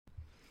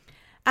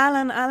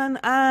אהלן, אהלן,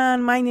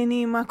 אהלן, מה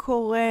העניינים, מה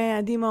קורה?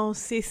 עדי מאור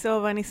סיסו,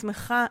 ואני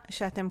שמחה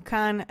שאתם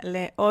כאן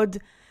לעוד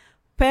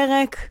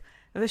פרק,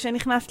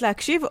 ושנכנס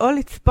להקשיב או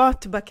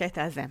לצפות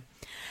בקטע הזה.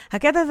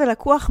 הקטע הזה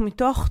לקוח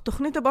מתוך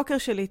תוכנית הבוקר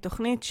שלי,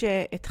 תוכנית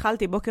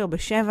שהתחלתי בוקר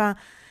בשבע,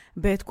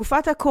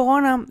 בתקופת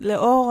הקורונה,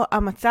 לאור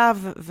המצב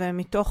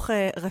ומתוך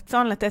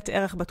רצון לתת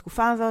ערך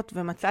בתקופה הזאת,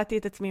 ומצאתי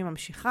את עצמי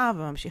ממשיכה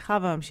וממשיכה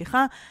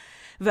וממשיכה,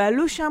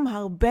 ועלו שם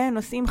הרבה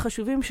נושאים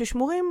חשובים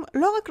ששמורים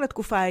לא רק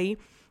לתקופה ההיא,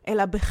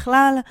 אלא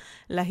בכלל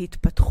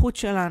להתפתחות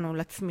שלנו,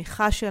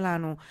 לצמיחה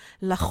שלנו,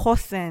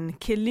 לחוסן,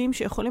 כלים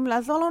שיכולים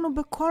לעזור לנו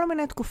בכל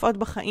מיני תקופות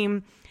בחיים,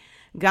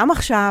 גם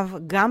עכשיו,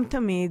 גם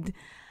תמיד.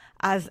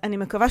 אז אני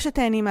מקווה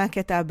שתהני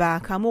מהקטע הבא.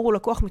 כאמור, הוא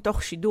לקוח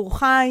מתוך שידור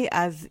חי,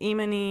 אז אם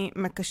אני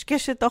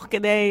מקשקשת תוך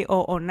כדי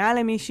או עונה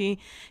למישהי,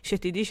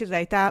 שתדעי שזו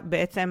הייתה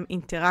בעצם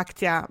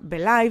אינטראקציה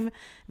בלייב,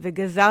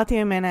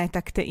 וגזרתי ממנה את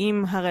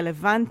הקטעים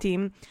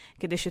הרלוונטיים,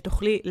 כדי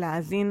שתוכלי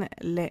להאזין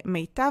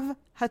למיטב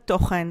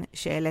התוכן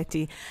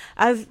שהעליתי.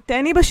 אז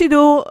תהני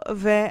בשידור,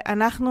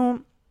 ואנחנו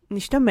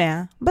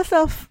נשתמע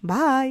בסוף.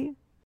 ביי!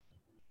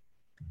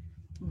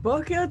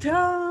 בוקר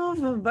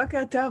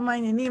טוב, מה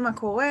העניינים, מה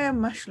קורה,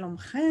 מה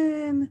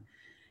שלומכן?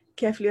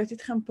 כיף להיות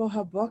איתכם פה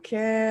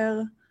הבוקר.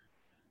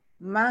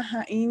 מה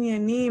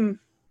העניינים?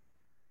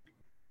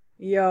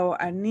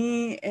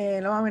 אני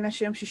לא מאמינה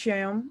שיום שישי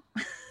היום.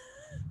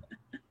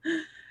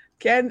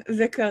 כן,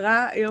 זה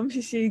קרה, יום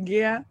שישי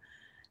הגיע,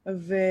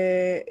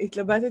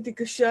 והתלבטתי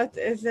קשות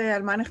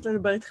על מה אני הולכת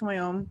לדבר איתכם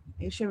היום.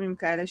 יש ימים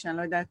כאלה שאני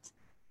לא יודעת,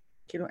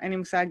 כאילו אין לי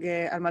מושג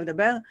על מה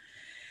לדבר.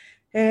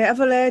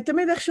 אבל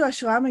תמיד איכשהו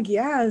ההשראה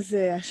מגיעה, אז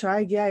ההשראה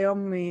הגיעה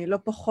היום לא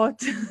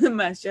פחות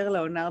מאשר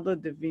לאונרדו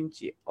דה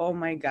וינצ'י,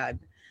 אומייגאד.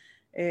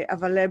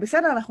 אבל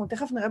בסדר, אנחנו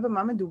תכף נראה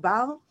במה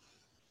מדובר,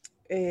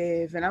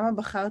 ולמה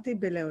בחרתי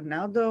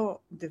בלאונרדו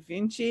דה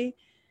וינצ'י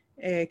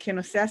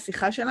כנושא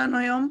השיחה שלנו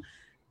היום,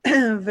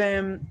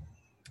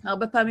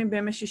 והרבה פעמים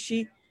בימי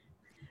שישי,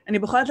 אני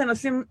בוחרת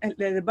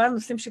לדבר על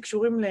נושאים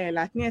שקשורים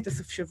להתניע את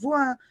הסוף שבוע,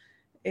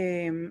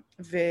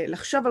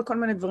 ולחשוב על כל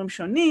מיני דברים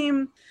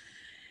שונים,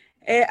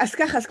 אז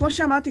ככה, אז כמו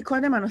שאמרתי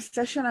קודם,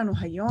 הנושא שלנו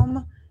היום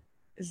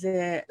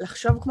זה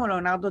לחשוב כמו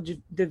לאונרדו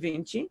דה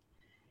וינצ'י.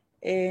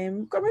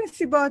 כל מיני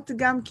סיבות,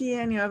 גם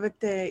כי אני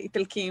אוהבת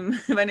איטלקים,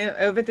 ואני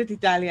אוהבת את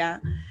איטליה,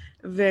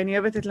 ואני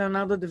אוהבת את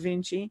לאונרדו דה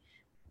וינצ'י,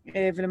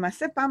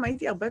 ולמעשה פעם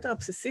הייתי הרבה יותר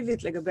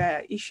אובססיבית לגבי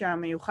האיש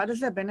המיוחד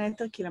הזה, בין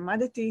היתר כי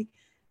למדתי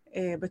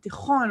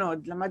בתיכון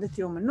עוד,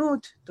 למדתי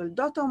אומנות,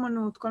 תולדות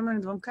האומנות, כל מיני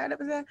דברים כאלה,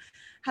 וזה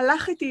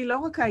הלך איתי לא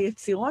רק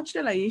היצירות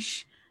של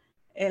האיש,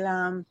 אלא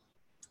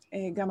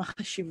גם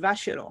החשיבה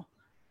שלו,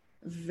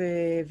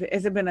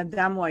 ואיזה בן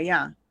אדם הוא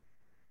היה.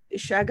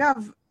 שאגב,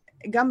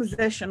 גם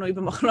זה שנוי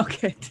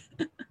במחלוקת.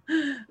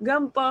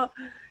 גם פה,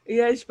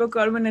 יש פה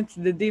כל מיני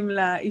צדדים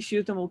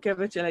לאישיות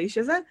המורכבת של האיש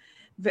הזה,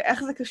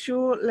 ואיך זה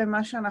קשור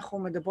למה שאנחנו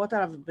מדברות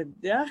עליו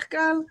בדרך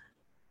כלל,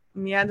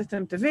 מיד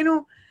אתם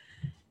תבינו.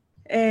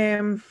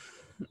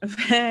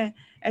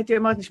 והייתי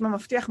אומרת, נשמע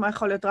מבטיח, מה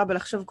יכול להיות רע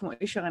בלחשוב כמו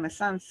איש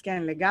הרנסנס,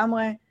 כן,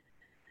 לגמרי.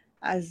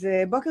 אז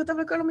בוקר טוב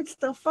לכל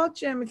המצטרפות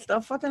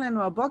שמצטרפות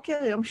אלינו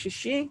הבוקר, יום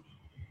שישי.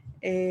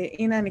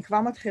 הנה, אני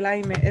כבר מתחילה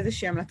עם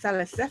איזושהי המלצה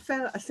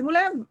לספר. אז שימו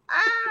לב,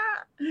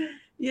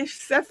 יש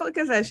ספר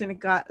כזה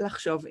שנקרא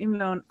לחשוב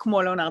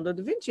כמו לאונרדו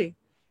דה וינצ'י.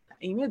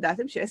 האם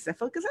ידעתם שיש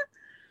ספר כזה?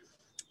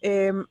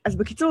 אז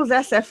בקיצור, זה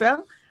הספר.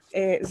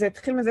 זה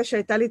התחיל מזה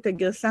שהייתה לי את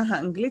הגרסה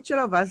האנגלית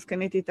שלו, ואז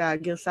קניתי את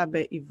הגרסה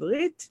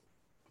בעברית.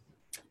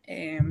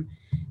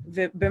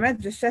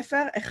 ובאמת, זה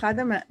ספר אחד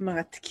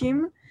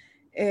המרתקים,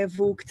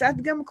 והוא קצת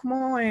גם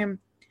כמו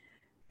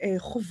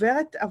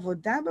חוברת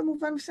עבודה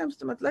במובן מסוים,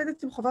 זאת אומרת, לא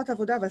יודעת אם חוברת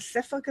עבודה, אבל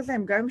ספר כזה,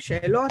 הם גם עם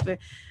שאלות,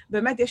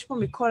 ובאמת יש פה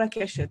מכל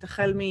הקשת,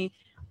 החל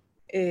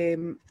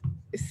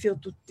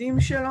מסרטוטים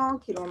שלו,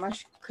 כאילו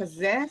ממש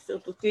כזה,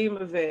 סרטוטים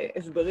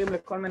והסברים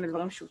לכל מיני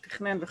דברים שהוא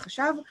תכנן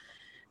וחשב,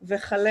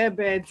 וחלה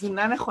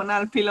בתזונה נכונה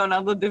על פי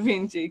לאונרדו דה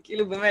וינצ'י,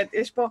 כאילו באמת,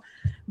 יש פה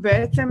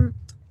בעצם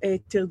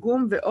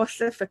תרגום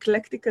ואוסף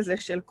אקלקטי כזה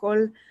של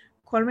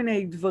כל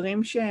מיני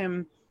דברים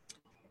שהם,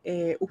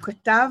 הוא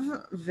כתב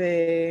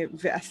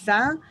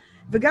ועשה,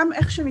 וגם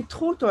איך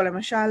שניתחו אותו,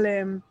 למשל,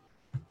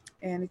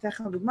 אני אתן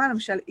לכם דוגמה,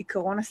 למשל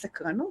עיקרון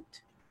הסקרנות,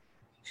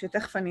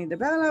 שתכף אני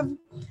אדבר עליו,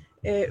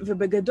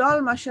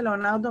 ובגדול מה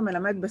שלאונרדו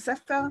מלמד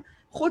בספר,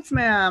 חוץ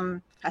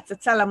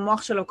מההצצה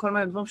למוח שלו, כל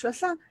מיני דברים שהוא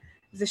עשה,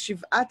 זה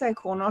 7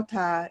 העקרונות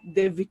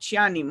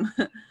הדוויצ'יאנים,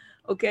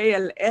 אוקיי?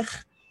 על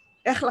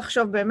איך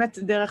לחשוב באמת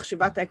דרך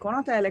 7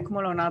 העקרונות האלה,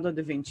 כמו לאונרדו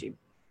דה וינצ'י.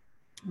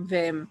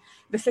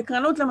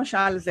 וסקרנות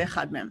למשל זה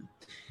אחד מהם.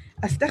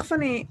 אז תכף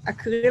אני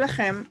אקריא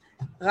לכם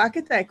רק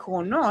את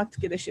העקרונות,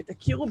 כדי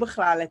שתכירו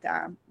בכלל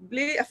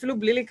אפילו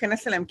בלי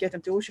להיכנס אליהם, כי אתם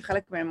תראו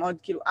שחלק מהם מאוד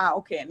כאילו,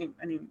 אוקיי,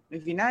 אני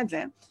מבינה את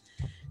זה,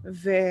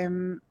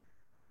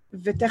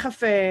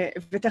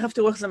 ותכף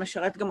תראו איך זה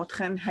משרת גם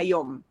אתכן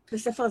היום.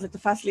 הספר הזה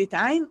תפס לי את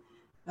העין,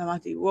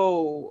 ואמרתי,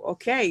 וואו,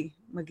 אוקיי,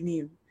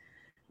 מגניב.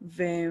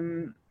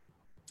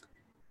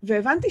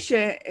 והבנתי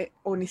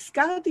או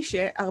נזכרתי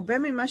שהרבה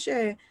ממה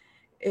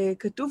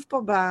שכתוב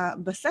פה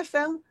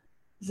בספר,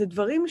 זה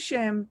דברים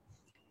שהם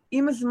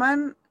עם הזמן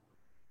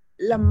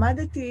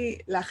למדתי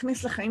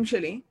להכניס לחיים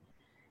שלי,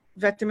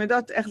 ואתם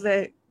יודעות איך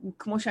זה,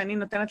 כמו שאני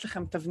נותנת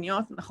לכם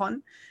תבניות, נכון?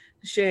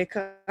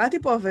 שקראתי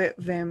פה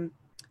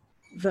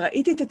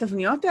וראיתי את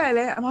התבניות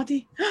האלה,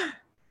 אמרתי,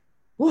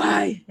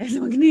 וואי, איזה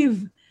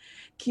מגניב.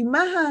 כי מה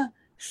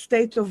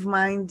ה-state of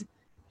mind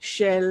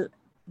של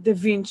דה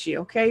וינצ'י,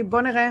 אוקיי?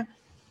 בואו נראה,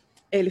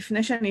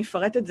 לפני שאני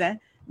אפרט את זה,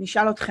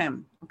 נשאל אתכם,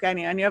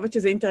 אוקיי? אני אוהבת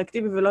שזה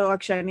אינטראקטיבי ולא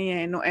רק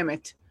שאני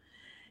נואמת.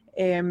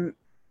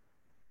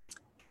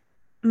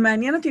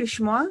 מעניין אותי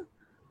לשמוע,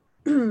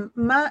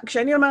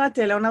 כשאני אומרת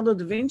ליאונרדו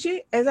דה וינצ'י,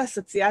 איזה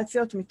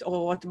אסוציאציות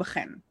מתעוררות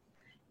בכן.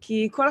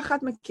 כי כל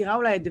אחת מכירה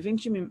אולי את דה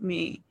וינצ'י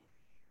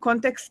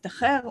מקונטקסט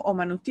אחר,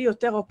 אומנותי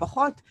יותר או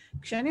פחות.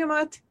 כשאני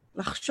אומרת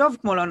לחשוב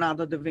כמו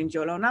ליאונרדו דה וינצ'י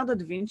או ליאונרדו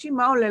דה וינצ'י,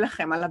 מה עולה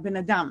לכם על הבן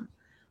אדם?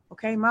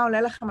 אוקיי? מה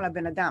עולה לכם על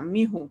הבן אדם?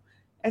 מי הוא?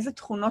 איזה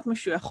תכונות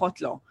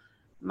משויכות לו?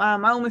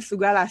 מה הוא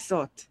מסוגל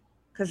לעשות?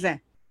 כזה.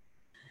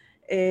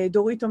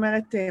 דורית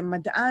אומרת,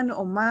 מדען,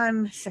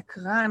 אומן,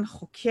 סקרן,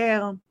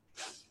 חוקר,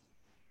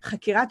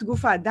 חקירת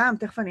גוף האדם,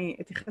 תכף אני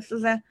אתייחס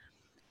לזה,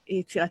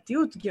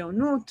 יצירתיות,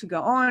 גאונות,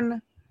 גאון,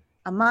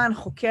 אמן,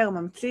 חוקר,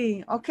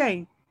 ממציא,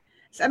 אוקיי.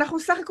 אז אנחנו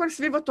סך הכל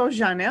סביב אותו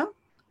ז'אנר,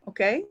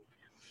 אוקיי?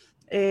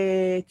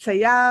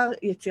 צייר,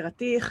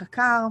 יצירתי,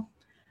 חקר,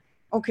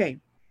 אוקיי.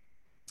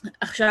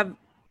 עכשיו,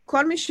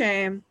 כל מי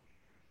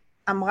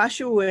שאמרה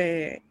שהוא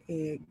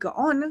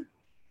גאון,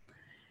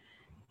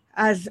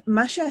 אז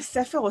מה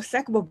שהספר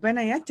עוסק בו בין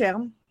היתר,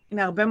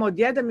 הנה הרבה מאוד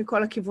ידע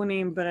מכל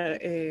הכיוונים,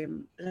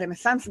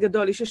 ברנסנס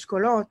גדול, איש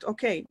אשכולות,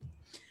 אוקיי.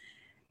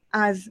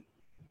 אז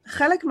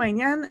חלק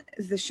מהעניין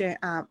זה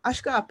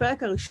שהאשכרה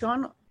הפרק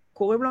הראשון,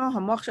 קוראים לו,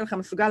 המוח שלכם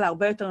מסוגל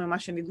להרבה יותר ממה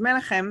שנדמה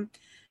לכם,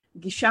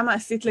 גישה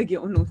מעשית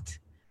לגאונות.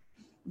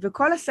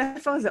 וכל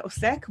הספר הזה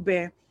עוסק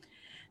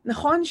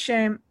נכון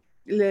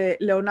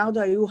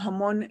שלאונרדו היו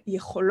המון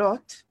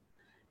יכולות,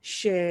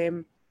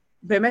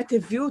 שבאמת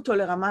הביאו אותו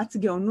לרמת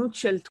גאונות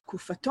של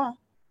תקופתו,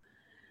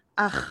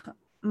 אך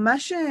מה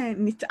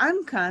שנטען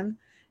כאן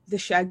זה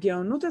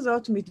שהגאונות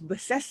הזאת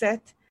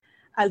מתבססת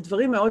על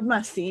דברים מאוד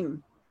מעשיים,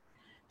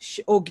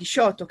 או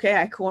גישות, אוקיי?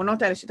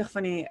 העקרונות האלה שתכף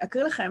אני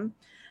אקריא לכם,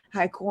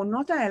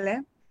 העקרונות האלה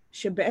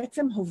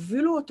שבעצם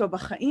הובילו אותו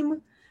בחיים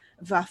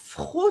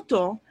והפכו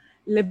אותו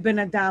לבן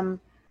אדם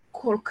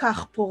כל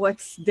כך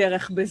פורץ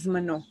דרך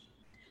בזמנו.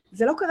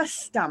 זה לא קרה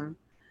סתם,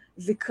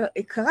 זה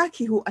קרה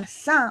כי הוא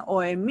עשה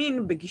או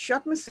האמין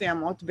בגישות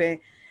מסוימות,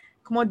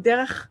 כמו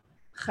דרך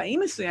חיים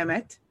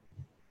מסוימת,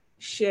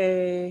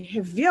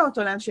 שהביאה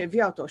אותו לאן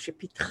שהביאה אותו,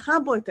 שפיתחה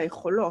בו את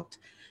היכולות,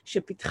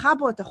 שפיתחה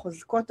בו את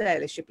החוזקות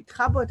האלה,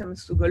 שפיתחה בו את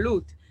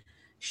המסוגלות,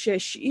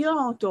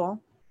 שהשאירה אותו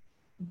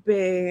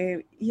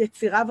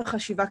ביצירה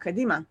וחשיבה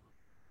קדימה.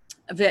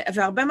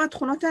 והרבה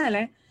מהתכונות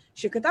האלה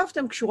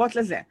שכתבתם קשורות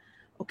לזה,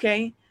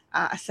 אוקיי?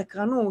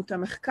 הסקרנות,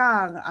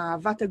 המחקר,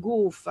 אהבת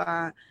הגוף,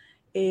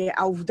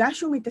 העובדה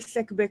שהוא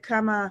מתעסק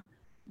בכמה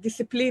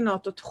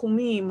דיסציפלינות או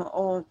תחומים,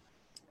 או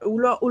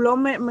הוא לא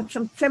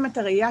מצמצם את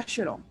הראייה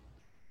שלו.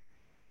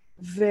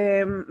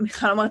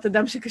 ומיכל אומרת,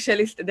 אדם שקשה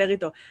להסתדר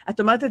איתו. את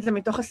אומרת את זה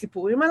מתוך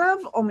הסיפורים עליו,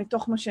 או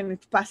מתוך מה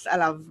שנתפס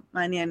עליו?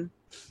 מעניין.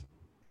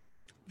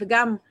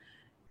 וגם,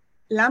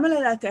 למה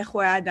לדעתך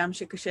הוא היה אדם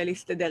שקשה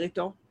להסתדר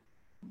איתו?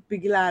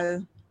 בגלל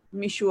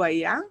מישהו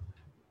היה?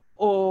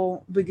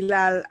 או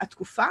בגלל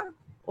התקופה?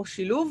 או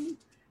שילוב?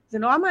 זה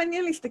נורא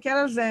מעניין להסתכל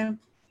על זה,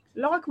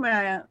 לא רק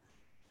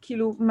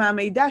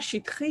מהמידע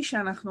השטחי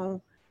שאנחנו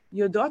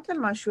יודעות על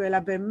משהו, אלא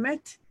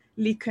באמת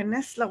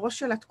להיכנס לראש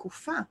של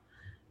התקופה.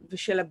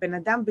 ושל הבן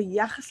אדם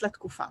ביחס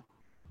לתקופה.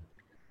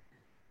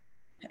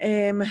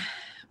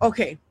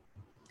 אוקיי,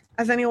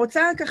 אז אני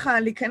רוצה ככה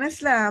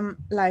להיכנס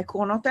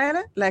לעקרונות האלה,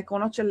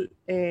 לעקרונות של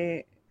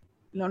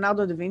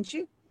ליאונרדו דה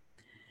וינצ'י.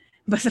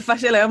 בשפה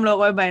של היום לא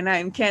רואה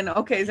בעיניים, כן,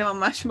 אוקיי, זה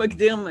ממש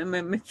מגדיר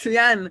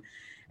מצוין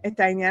את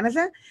העניין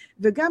הזה.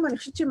 וגם אני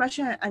חושבת שמה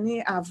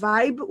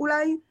הווייב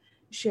אולי,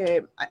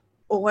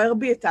 שעורר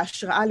בי את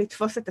ההשראה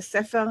לתפוס את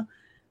הספר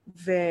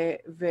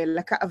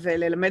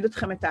וללמד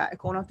אתכם את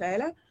העקרונות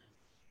האלה,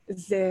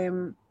 זה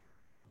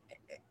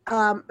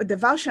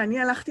הדבר שאני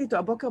הלכתי איתו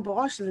הבוקר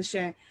בראש, זה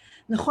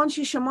שנכון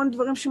שיש המון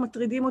דברים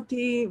שמטרידים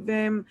אותי,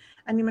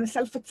 ואני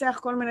מנסה לפצח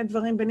כל מיני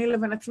דברים ביני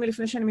לבין עצמי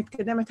לפני שאני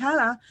מתקדמת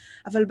הלאה,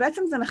 אבל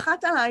בעצם זה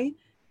נחת עליי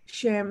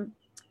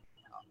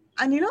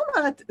שאני לא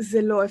אומרת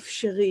זה לא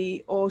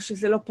אפשרי, או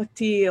שזה לא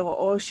פתיר,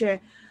 או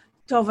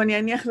שטוב, אני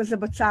אניח לזה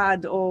בצד,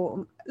 או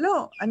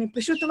לא, אני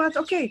פשוט אומרת,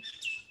 אוקיי,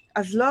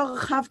 אז לא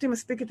הרחבתי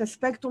מספיק את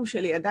הספקטרום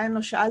שלי, עדיין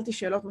לא שאלתי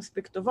שאלות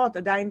מספיק טובות,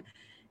 עדיין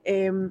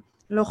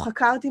לא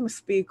חקרתי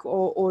מספיק,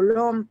 או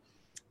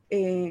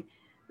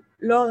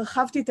לא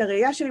הרחבתי את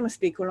הראייה שלי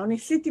מספיק, או לא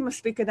ניסיתי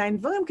מספיק עדיין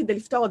דברים כדי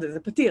לפתור את זה, זה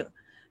פתיר.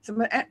 זאת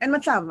אומרת, אין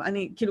מצב,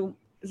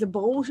 זה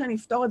ברור שאני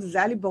אפתור את זה, זה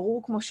היה לי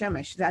ברור כמו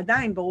שמש, זה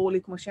עדיין ברור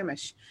לי כמו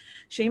שמש,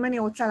 שאם אני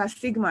רוצה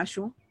להשיג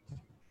משהו,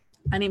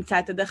 אני אמצא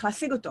את הדרך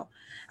להשיג אותו.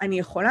 אני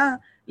יכולה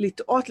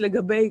לטעות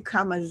לגבי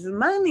כמה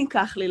זמן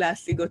ייקח לי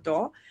להשיג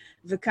אותו,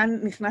 וכאן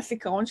נכנס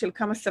עיקרון של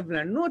כמה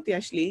סבלנות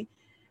יש לי,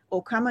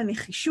 או כמה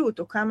נחישות,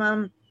 או כמה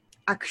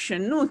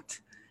עקשנות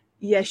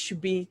יש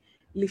בי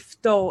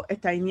לפתור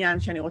את העניין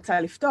שאני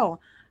רוצה לפתור,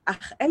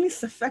 אך אין לי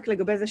ספק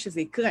לגבי זה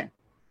שזה יקרה.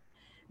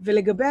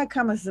 ולגבי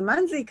כמה זמן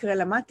זה יקרה,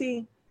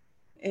 למדתי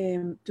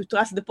to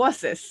trust the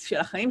process של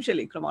החיים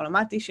שלי. כלומר,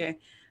 למדתי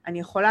שאני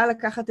יכולה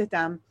לקחת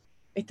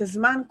את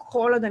הזמן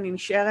כל עוד אני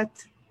נשארת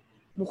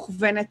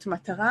מוכוונת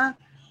מטרה,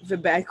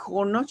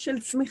 ובעקרונות של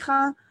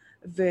צמיחה,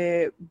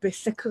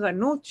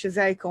 ובסקרנות,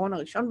 שזה העיקרון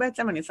הראשון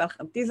בעצם, אני אעשה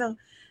לכם טיזר,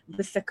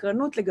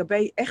 בסקרנות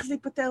לגבי איך זה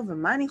ייפטר,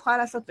 ומה אני יכולה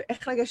לעשות,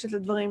 ואיך לגשת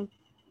לדברים.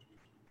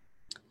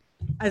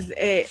 אז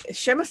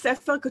שם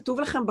הספר כתוב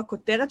לכם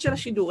בכותרת של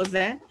השידור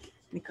הזה,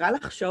 נקרא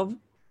לחשוב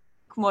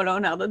כמו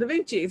ליאונרדו דה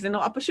וינצ'י, זה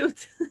נורא פשוט.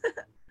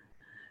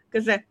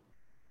 כזה.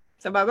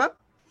 סבבה?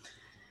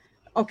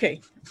 אוקיי,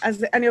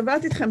 אז אני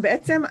עוברת איתכם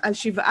בעצם על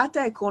 7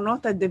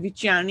 העקרונות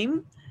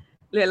הדוויצ'יאנים,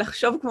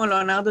 ללחשוב כמו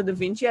ליאונרדו דה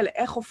וינצ'י, על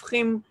איך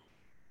הופכים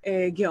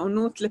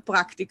גאונות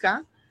לפרקטיקה,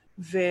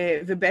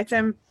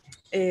 ובעצם,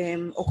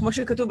 או כמו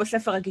שכתוב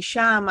בספר,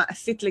 הגישה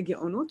המעשית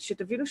לגאונות,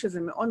 שתבינו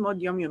שזה מאוד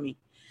מאוד יומיומי.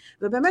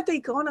 ובאמת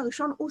העיקרון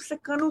הראשון הוא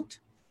סקרנות.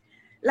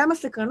 למה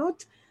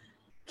סקרנות?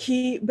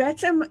 כי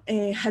בעצם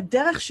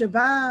הדרך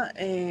שבה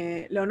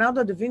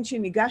ליאונרדו דה וינצ'י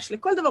ניגש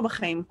לכל דבר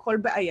בחיים, כל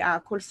בעיה,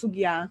 כל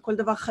סוגיה, כל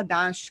דבר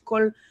חדש,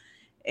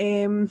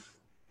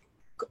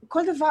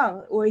 כל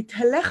דבר, הוא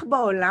התהלך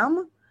בעולם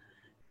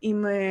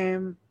עם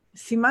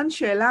סימן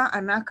שאלה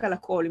ענק על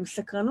הכל, עם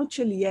סקרנות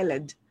של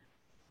ילד,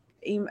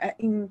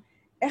 עם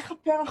איך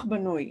הפרח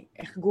בנוי,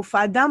 איך גוף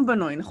האדם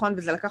בנוי, נכון?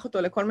 וזה לקח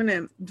אותו לכל מיני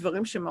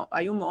דברים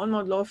שהיו מאוד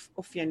מאוד לא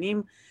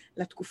אופייניים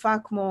לתקופה,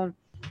 כמו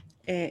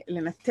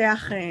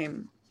לנתח,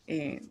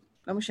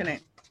 לא משנה,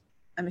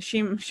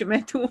 אנשים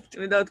שמתו,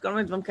 אתם יודעות, כל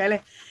מיני דברים כאלה,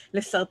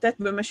 לסרטט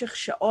במשך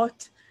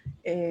שעות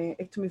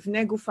את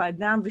מבנה גוף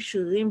האדם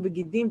ושרירים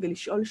וגידים,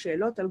 ולשאול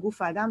שאלות על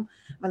גוף האדם,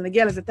 אבל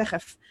נגיע לזה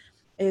תכף.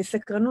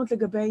 סקרנות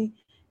לגבי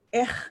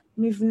איך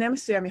מבנה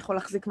מסוים יכול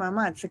להחזיק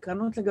מעמד,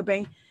 סקרנות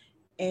לגבי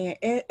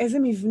איזה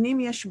מבנים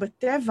יש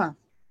בטבע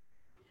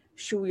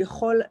שהוא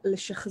יכול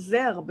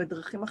לשחזר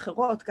בדרכים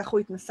אחרות, כך הוא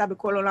התנסה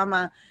בכל עולם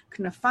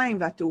הכנפיים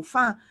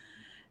והתעופה,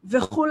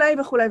 וכולי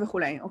וכולי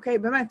וכולי, אוקיי?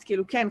 באמת,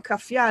 כאילו, כן,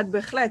 כף יד,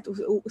 בהחלט,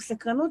 הוא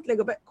סקרנות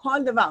לגבי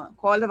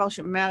כל דבר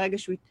שמהרגע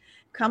שהוא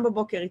קם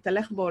בבוקר,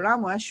 התהלך בעולם,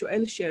 הוא היה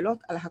שואל שאלות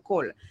על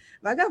הכל.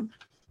 ואגב,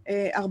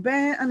 הרבה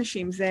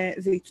אנשים,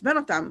 זה עצבן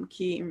אותם,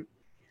 כי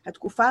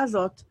התקופה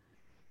הזאת,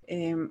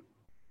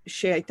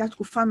 שהייתה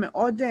תקופה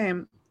מאוד,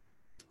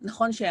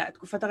 נכון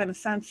שהתקופת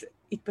הרנסנס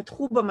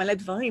התפתחו בה מלא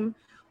דברים,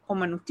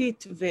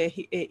 אומנותית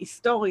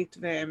והיסטורית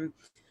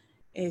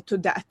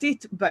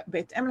ותודעתית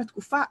בהתאם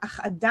לתקופה, אך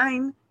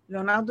עדיין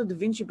ליאונרדו דה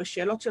וינצ'י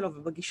בשאלות שלו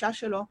ובגישה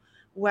שלו,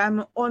 הוא היה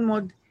מאוד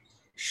מאוד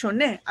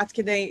שונה, עד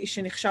כדי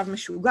שנחשב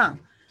משוגע.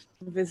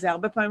 וזה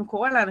הרבה פעמים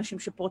קורה לאנשים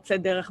שפורצי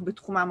דרך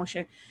בתחומם, או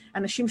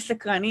שאנשים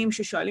סקרנים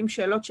ששואלים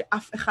שאלות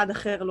שאף אחד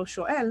אחר לא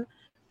שואל,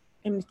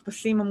 הם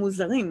נתפסים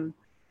המוזרים.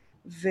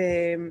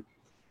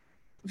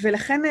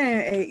 ולכן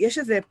יש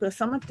איזו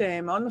פרסומת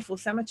מאוד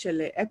מפורסמת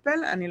של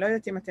אפל, אני לא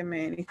יודעת אם אתם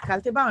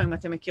נתקלתם בה או אם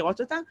אתם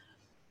מכירות אותה,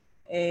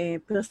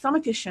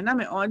 פרסומת ישנה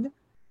מאוד,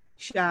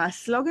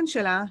 שהסלוגן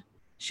שלה,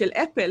 של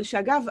אפל,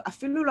 שאגב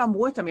אפילו לא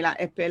אמרו את המילה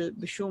אפל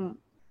בשום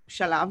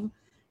שלב,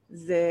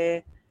 זה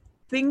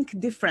think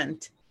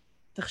different,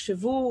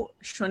 תחשבו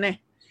שונה.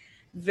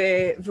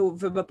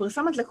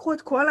 ובפרסומת לקחו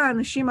את כל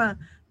האנשים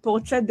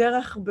הפורצי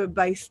דרך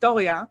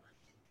בהיסטוריה,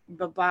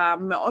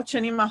 במאות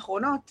שנים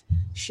האחרונות,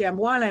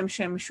 שאמרו עליהם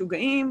שהם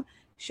משוגעים,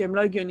 שהם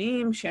לא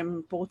הגיוניים,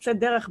 שהם פורצי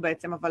דרך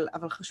בעצם,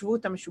 אבל חשבו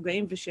אותם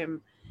משוגעים ושהם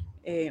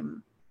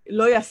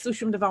לא יעשו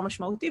שום דבר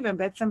משמעותי, והם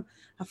בעצם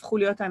הפכו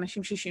להיות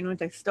האנשים ששינו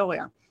את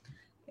ההיסטוריה.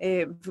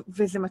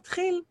 וזה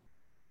מתחיל,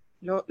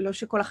 לא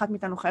שכל אחת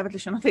מאיתנו חייבת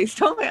לשנות את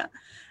ההיסטוריה,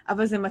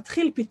 אבל זה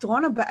מתחיל,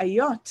 פתרון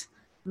הבעיות,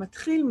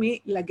 מתחיל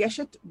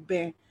מלגשת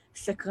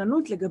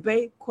בסקרנות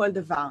לגבי כל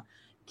דבר.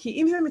 כי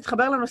אם זה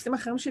מתחבר לנושאים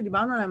אחרים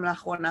שדיברנו עליהם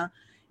לאחרונה,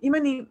 אם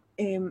אני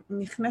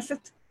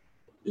נכנסת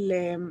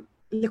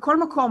לכל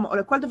מקום או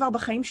לכל דבר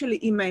בחיים שלי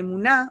עם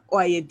האמונה או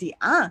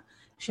הידיעה,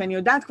 שאני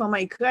יודעת כבר מה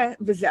יקרה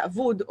וזה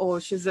אבוד,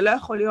 או שזה לא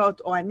יכול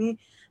להיות, או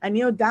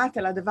אני יודעת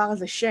על הדבר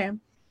הזה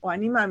או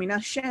אני מאמינה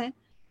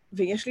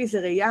ויש לי איזו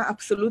ראייה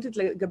אבסולוטית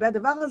לגבי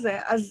הדבר הזה,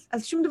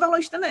 אז שום דבר לא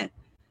ישתנה,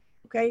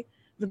 אוקיי?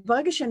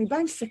 וברגע שאני באה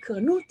עם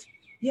סקרנות,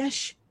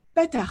 יש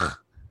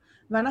פתח,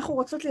 ואנחנו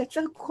רוצות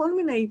לייצר כל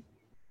מיני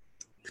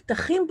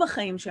פתחים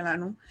בחיים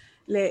שלנו,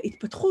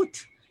 להתפתחות,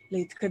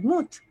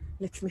 להתקדמות,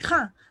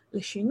 לצמיחה,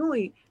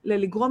 לשינוי,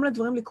 לגרום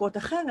לדברים לקרות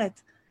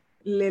אחרת,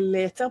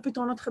 לייצר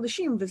פתרונות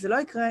חדשים, וזה לא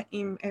יקרה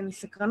אם אין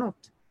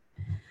סקרנות.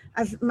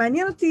 אז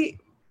מעניין אותי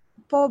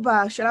פה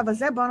בשלב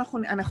הזה, בואו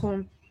אנחנו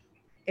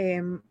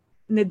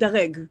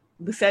נדרג,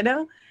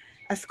 בסדר?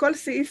 אז כל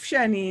סעיף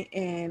שאני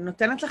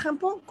נותנת לכם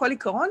פה, כל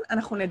עיקרון,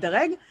 אנחנו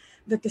נדרג,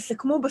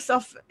 ותסכמו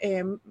בסוף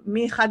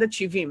מ-1 עד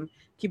 70,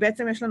 כי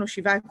בעצם יש לנו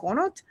 7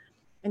 עקרונות,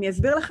 אני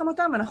אסביר לכם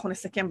אותם, ואנחנו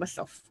נסכם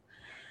בסוף.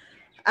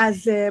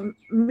 אז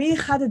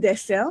מ-1 עד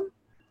 10,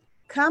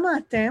 כמה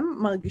אתם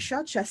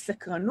מרגישות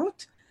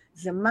שהסקרנות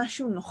זה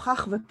משהו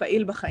נוכח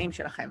ופעיל בחיים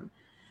שלכם?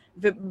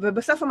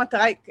 ובסוף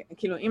המטרה היא,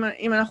 כאילו,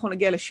 אם אנחנו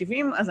נגיע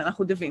ל-70, אז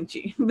אנחנו דה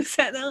וינצ'י,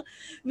 בסדר?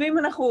 ואם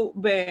אנחנו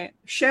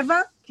ב-7,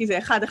 כי זה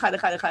 1, 1,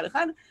 1, 1, 1,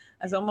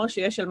 אז זה אומר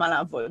שיש על מה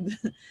לעבוד.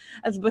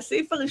 אז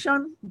בסעיף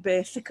הראשון,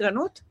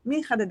 בסקרנות,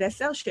 מ-1 עד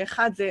 10, ש-1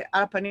 זה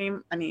על הפנים,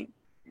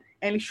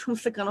 אין לי שום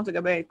סקרנות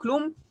לגבי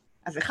כלום,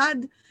 אז 1,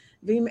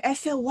 ועם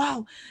 10,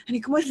 וואו,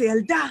 אני כמו איזו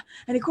ילדה,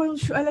 אני כל הזמן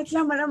שואלת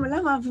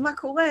למה, ומה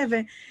קורה,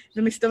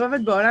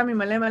 ומסתובבת בעולם עם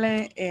מלא מלא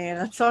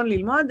רצון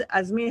ללמוד,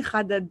 אז מ-1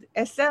 עד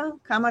 10,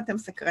 כמה אתם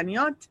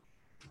סקרניות?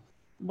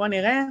 בואו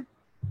נראה.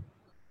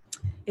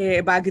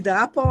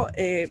 בהגדרה פה,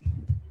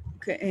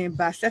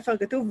 בספר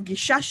כתוב,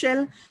 גישה של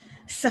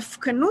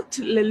ספקנות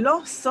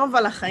ללא סוף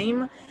על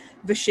החיים,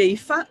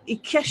 ושאיפה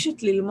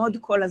עיקשת ללמוד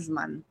כל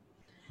הזמן.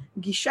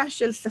 גישה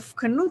של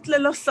ספקנות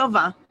ללא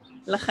סובה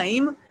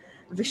לחיים,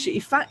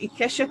 ושאיפה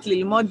עיקשת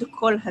ללמוד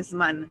כל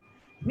הזמן.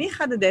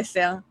 מ-1 עד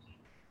 10,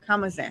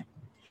 כמה זה?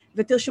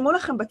 ותרשמו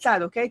לכם בצד,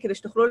 אוקיי? כדי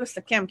שתוכלו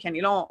לסכם, כי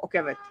אני לא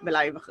עוקבת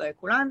בלייב אחרי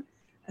כולן,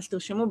 אז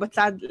תרשמו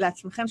בצד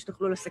לעצמכם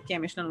שתוכלו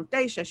לסכם. יש לנו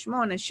 9,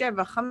 8,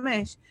 7,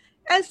 5,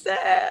 10,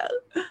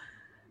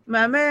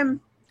 מהמם,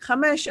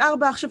 5,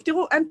 4. עכשיו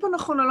תראו, אין פה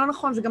נכון או לא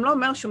נכון, זה גם לא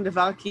אומר שום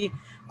דבר, כי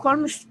כל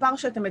מספר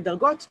שאתם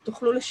מדרגות,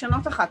 תוכלו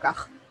לשנות אחר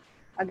כך.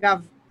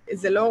 אגב,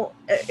 זה לא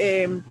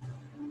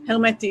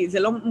הרמטי, זה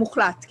לא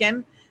מוחלט, כן?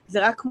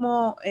 זה רק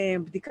כמו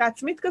בדיקה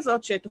עצמית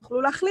כזאת,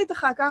 שתוכלו להחליט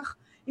אחר כך,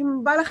 אם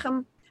בא לכם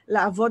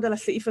לעבוד על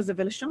הסעיף הזה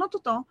ולשנות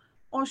אותו,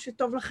 או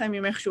שטוב לכם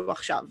עם איכשהו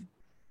עכשיו.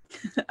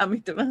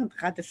 עמית אומרת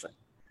 11.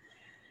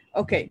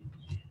 אוקיי,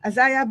 אז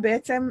זה היה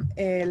בעצם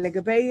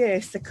לגבי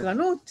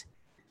סקרנות,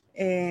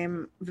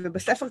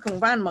 ובספר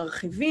כמובן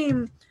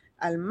מרחיבים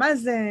על מה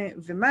זה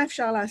ומה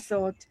אפשר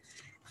לעשות,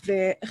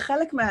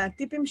 וחלק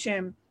מהטיפים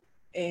שהם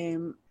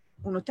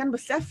הוא נותן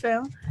בספר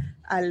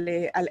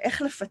על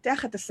איך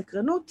לפתח את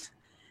הסקרנות,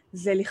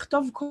 זה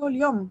לכתוב כל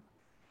יום.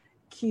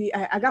 כי,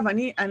 אגב,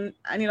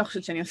 אני לא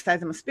חושבת שאני עושה את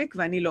זה מספיק,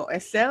 ואני לא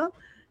 10,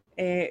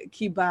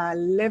 כי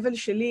בלבל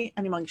שלי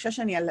אני מרגישה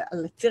שאני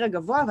על הציר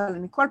הגבוה, אבל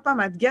אני כל פעם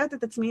מאתגרת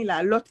את עצמי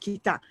לעלות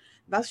כיתה.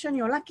 ואז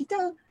כשאני עולה כיתה,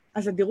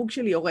 אז הדירוג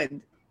שלי יורד.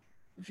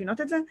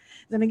 מבינות את זה?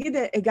 זה נגיד,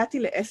 הגעתי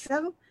ל-10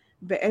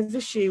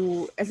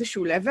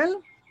 באיזשהו לבל,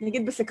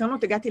 נגיד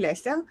בסקרנות הגעתי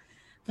ל-10,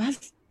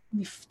 ואז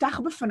נפתח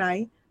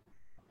בפניי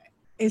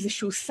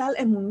איזשהו סל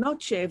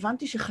אמונות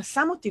שהבנתי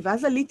שחסם אותי,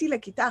 ואז עליתי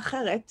לכיתה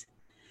אחרת,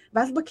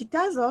 ואז בכיתה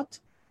הזאת,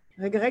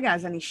 רגע,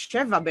 אז אני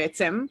 7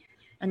 בעצם,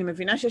 אני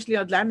מבינה שיש לי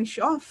עוד לאן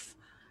לשאוף,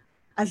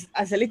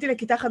 אז עליתי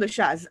לכיתה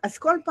חדשה. אז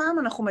כל פעם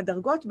אנחנו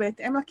מדרגות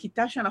בהתאם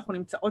לכיתה שאנחנו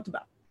נמצאות בה.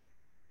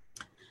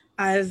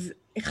 אז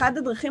אחד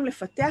הדרכים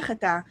לפתח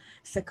את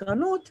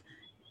הסקרנות,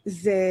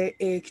 זה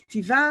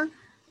כתיבה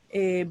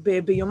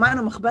ביומן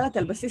או מחברת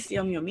על בסיס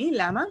יומיומי.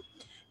 למה?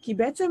 כי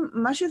בעצם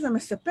מה שזה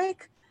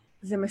מספק,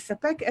 זה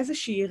מספק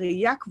איזושהי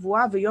ראייה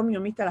קבועה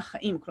ויומיומית על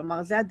החיים.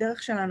 כלומר, זה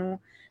הדרך שלנו,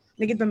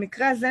 נגיד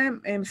במקרה הזה,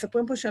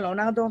 מספרים פה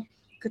שלאונרדו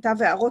כתב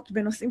הערות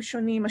בנושאים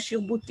שונים,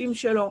 השרבוטים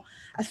שלו,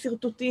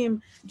 הסרטוטים,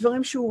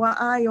 דברים שהוא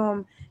ראה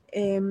היום,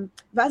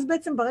 ואז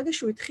בעצם ברגע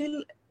שהוא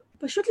התחיל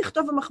פשוט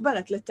לכתוב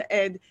במחברת,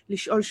 לתעד,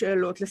 לשאול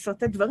שאלות,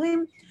 לסרטט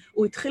דברים,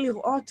 הוא התחיל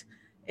לראות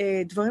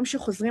דברים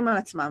שחוזרים על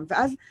עצמם,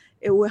 ואז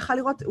הוא יכל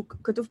לראות,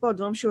 כתוב פה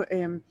דברים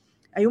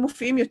שהיו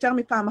מופיעים יותר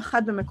מפעם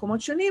אחת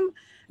במקומות שונים,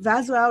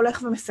 ואז הוא היה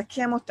הולך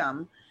ומסכם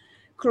אותם.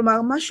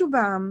 כלומר, משהו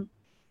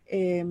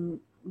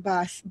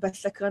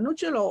בסקרנות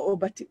שלו או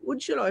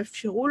בתיעוד שלו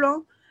אפשרו לו,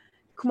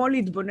 כמו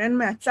להתבונן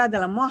מהצד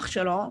על המוח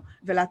שלו,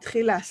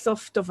 ולהתחיל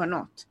לאסוף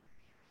תובנות.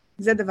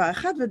 זה דבר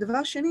אחד,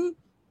 ודבר שני,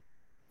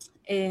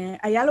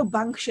 היה לו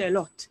בנק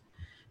שאלות,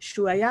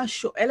 שהוא היה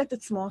שואל את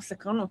עצמו,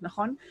 סקרנות,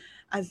 נכון?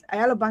 אז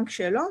היה לו בנק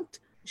שאלות,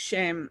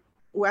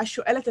 שהוא היה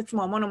שואל את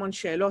עצמו המון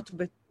שאלות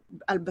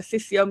על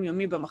בסיס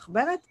יומיומי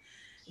במחברת,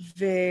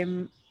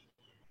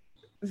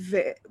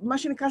 ומה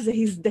שנקרא זה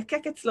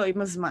הזדקק אצלו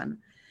עם הזמן.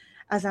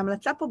 אז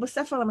ההמלצה פה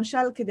בספר, למשל,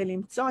 כדי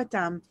למצוא את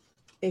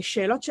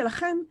השאלות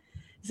שלכם,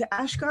 זה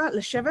אשכרה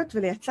לשבת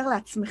ולייצר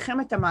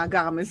לעצמכם את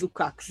המאגר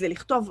המזוקק. זה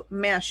לכתוב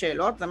 100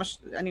 שאלות, זה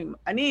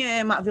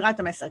אני מעבירה את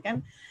המסר, כן?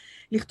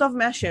 לכתוב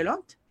 100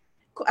 שאלות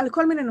על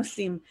כל מיני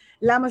נושאים.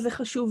 למה זה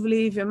חשוב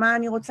לי, ומה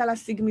אני רוצה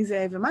להשיג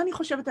מזה, ומה אני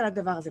חושבת על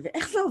הדבר הזה,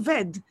 ואיך זה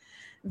עובד.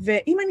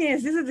 ואם אני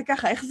אזיז את זה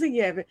ככה, איך זה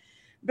יהיה?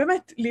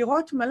 באמת,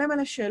 לראות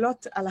מלא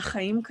שאלות על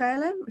החיים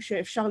כאלה,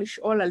 שאפשר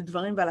לשאול על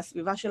דברים ועל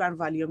הסביבה שלנו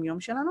ועל יום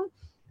שלנו,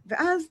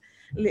 ואז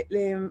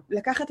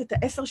לקחת את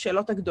 10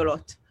 שאלות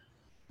הגדולות.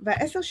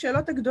 וה10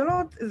 שאלות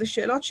הגדולות זה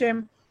שאלות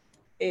שהן,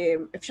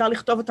 אפשר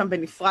לכתוב אותן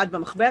בנפרד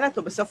במחברת,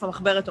 או בסוף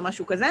המחברת או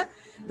משהו כזה,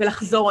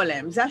 ולחזור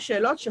עליהן. זה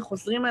השאלות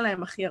שחוזרים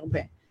עליהן הכי הרבה.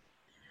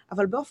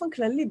 אבל באופן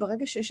כללי,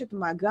 ברגע שיש את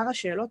מאגר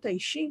השאלות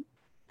האישי,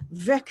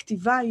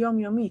 וכתיבה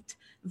היומיומית,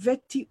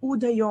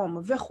 ותיעוד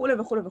היום, וכו',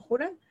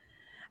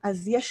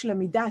 אז יש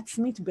למידה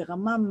עצמית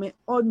ברמה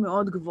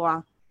מאוד גבוהה.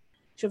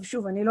 עכשיו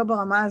שוב, אני לא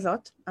ברמה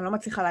הזאת, אני לא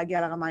מצליחה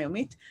להגיע לרמה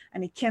היומית,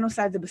 אני כן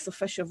עושה את זה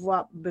בסופי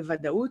שבוע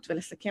בוודאות,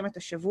 ולסכם את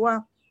השבוע,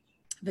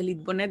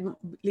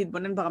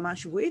 ולהתבונן ברמה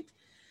השבועית,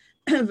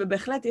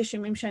 ובהחלט יש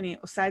ימים שאני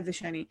עושה את זה,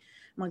 שאני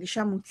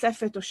מרגישה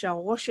מוצפת, או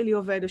שהראש שלי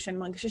עובד, או שאני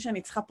מרגישה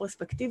שאני צריכה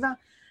פרספקטיבה,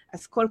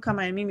 אז כל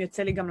כמה ימים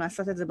יוצא לי גם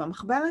לעשות את זה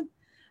במחברת,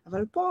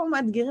 אבל פה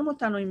מאתגרים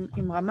אותנו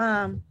עם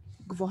רמה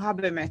גבוהה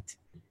באמת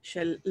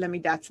של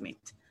למידה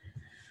עצמית.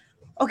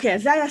 אוקיי,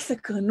 אז זה היה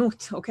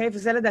סקרנות, אוקיי?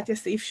 וזה לדעתי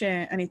הסעיף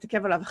שאני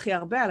אתעכב עליו הכי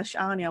הרבה, על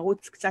השאר אני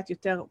ארוץ קצת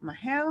יותר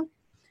מהר,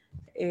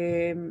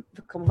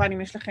 וכמובן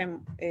אם יש לכם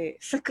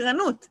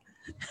סקרנות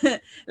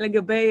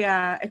לגבי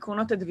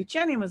העקרונות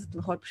הדוויצ'ניים, אז אתם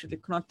יכולים פשוט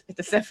לקנות את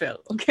הספר,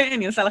 אוקיי?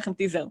 אני עושה לכם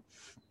טיזר.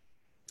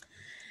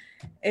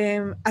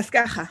 אז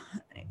ככה,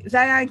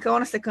 זה היה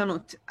עיקרון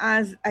הסקרנות.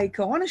 אז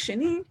העיקרון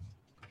השני,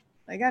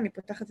 רגע, אני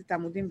פותחת את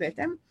העמודים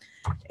בהתאם,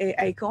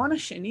 העיקרון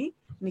השני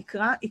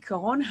נקרא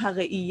עיקרון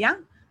הראייה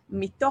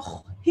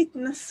מתוך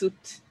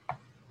התנסות.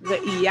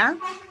 ראייה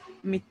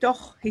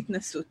מתוך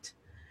התנסות.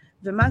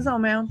 ומה זה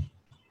אומר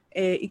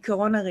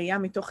עיקרון הראייה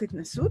מתוך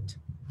התנסות?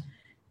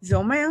 זה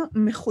אומר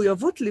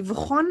מחויבות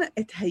לבחון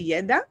את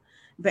הידע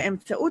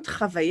באמצעות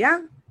חוויה,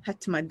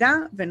 התמדה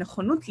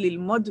ונכונות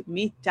ללמוד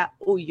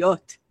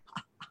מטעויות.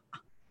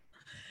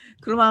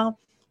 כלומר,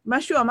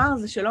 מה שהוא אמר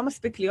זה שלא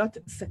מספיק להיות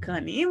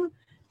סקרניים,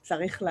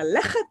 צריך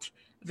ללכת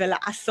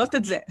ולעשות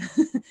את זה.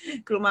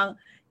 כלומר,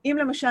 אם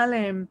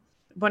למשל,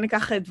 בוא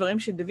ניקח דברים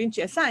שדה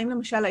וינצ'י עשה, אם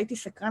למשל הייתי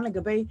סקרן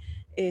לגבי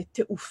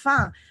תעופה,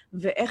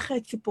 ואיך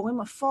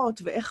ציפורים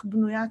עפות, ואיך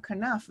בנויה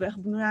הכנף, ואיך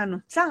בנויה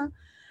הנוצה,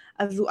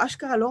 אז הוא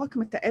אשכרה לא רק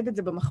מתעד את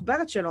זה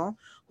במחברת שלו,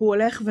 הוא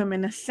הולך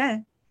ומנסה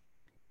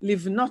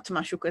לבנות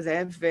משהו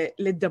כזה,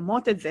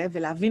 ולדמות את זה,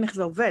 ולהבין איך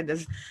זה עובד.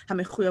 אז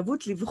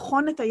המחויבות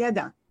לבחון את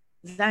הידע,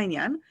 זה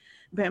העניין,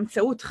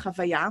 באמצעות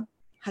חוויה,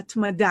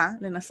 התמדה,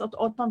 לנסות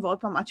עוד פעם ועוד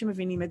פעם עד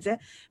שמבינים את זה,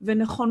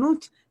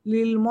 ונכונות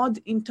ללמוד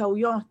עם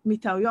טעויות,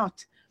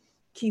 מטעויות.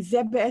 כי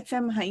זה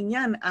בעצם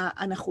העניין,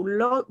 אנחנו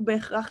לא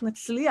בהכרח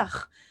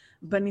נצליח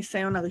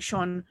בניסיון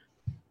הראשון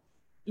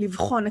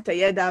לבחון את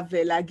הידע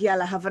ולהגיע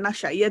להבנה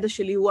שהידע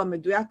שלי הוא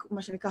המדויק,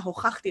 מה שנקרא,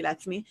 הוכחתי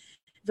לעצמי,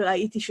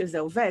 וראיתי שזה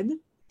עובד,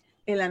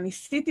 אלא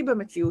ניסיתי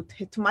במציאות,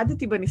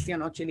 התמדתי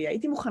בניסיונות שלי,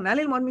 הייתי מוכנה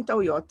ללמוד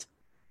מטעויות,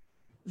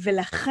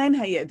 ולכן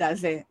הידע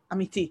הזה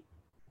אמיתי.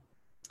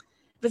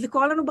 וזה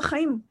קורה לנו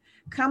בחיים.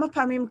 כמה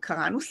פעמים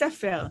קראנו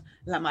ספר,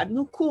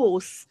 למדנו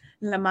קורס,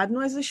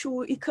 למדנו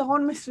איזשהו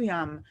עיקרון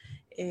מסוים,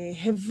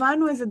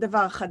 הבנו איזה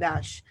דבר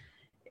חדש,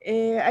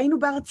 היינו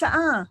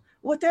בהרצאה,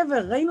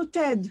 whatever, ראינו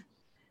TED,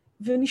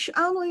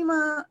 ונשארנו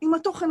עם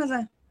התוכן הזה,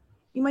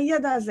 עם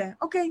הידע הזה.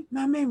 אוקיי,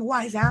 מהמם,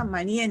 וואי, זה היה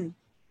מעניין,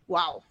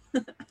 וואו.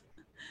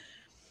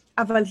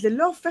 אבל זה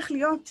לא הופך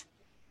להיות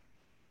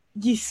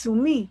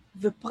יישומי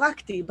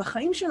ופרקטי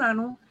בחיים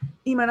שלנו,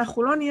 אם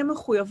אנחנו לא נהיה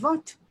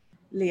מחויבות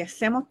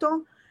ליישם אותו,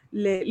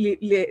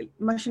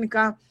 מה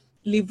שנקרא,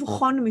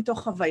 לבחון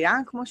מתוך חוויה,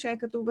 כמו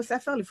שכתוב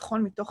בספר,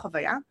 לבחון מתוך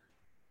חוויה,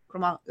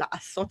 כלומר,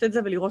 לעשות את זה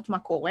ולראות מה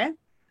קורה,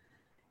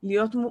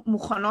 להיות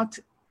מוכנות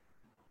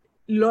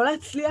לא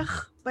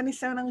להצליח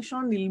בניסיון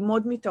הראשון,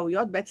 ללמוד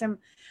מטעויות, בעצם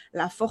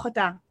להפוך את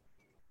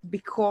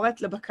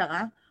הביקורת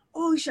לבקרה,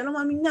 אוי, שאני לא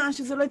מאמינה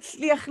שזה לא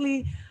הצליח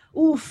לי,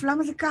 אוף,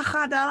 למה זה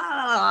ככה,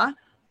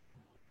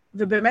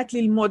 ובאמת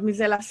ללמוד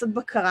מזה, לעשות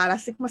בקרה,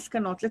 להסיק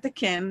מסקנות,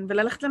 לתקן,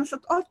 וללכת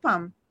לנסות עוד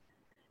פעם,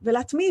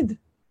 ולהתמיד.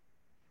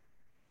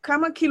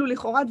 כמה כאילו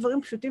לכאורה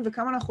דברים פשוטים,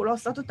 וכמה אנחנו לא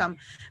עושות אותם.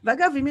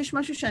 ואגב, אם יש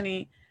משהו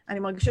שאני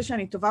מרגישה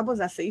שאני טובה בו,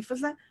 זה הסעיף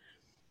הזה,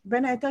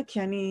 בין היתר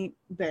כי אני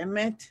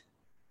באמת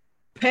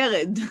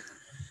פרד,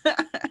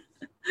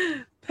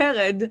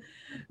 פרד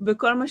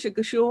בכל מה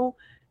שקשור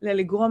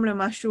ללגרום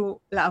למשהו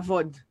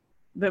לעבוד.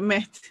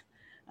 באמת.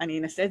 אני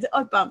אנסה את זה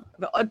עוד פעם,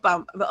 ועוד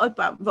פעם, ועוד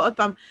פעם, ועוד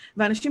פעם,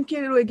 ואנשים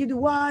כאילו יגידו,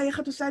 וואי, איך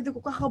את עושה את זה כל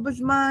כך הרבה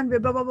זמן,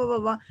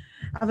 ובלה.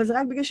 אבל זה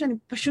רק בגלל שאני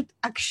פשוט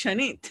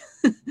עקשנית,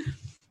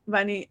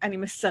 ואני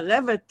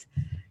מסרבת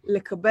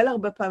לקבל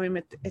הרבה פעמים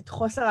את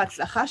חוסר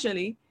ההצלחה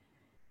שלי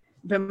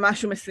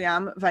במשהו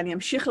מסוים, ואני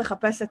אמשיך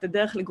לחפש את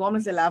הדרך לגרום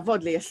לזה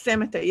לעבוד,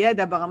 ליישם את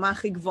הידע ברמה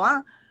הכי גבוהה,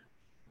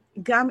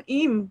 גם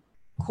אם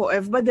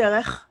כואב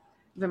בדרך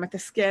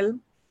ומתסכל,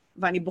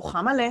 ואני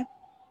בוכה מלא,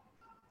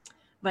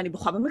 ואני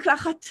בוכה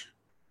במקלחת,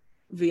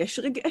 ויש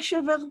רגעי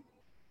שבר,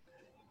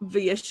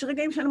 ויש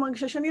רגעים שאני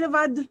מרגישה שאני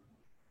לבד,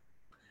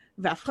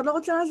 ואף אחד לא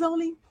רוצה לעזור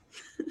לי.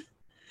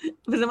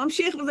 וזה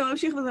ממשיך, וזה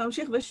ממשיך, וזה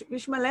ממשיך,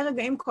 ויש מלא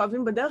רגעים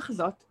כואבים בדרך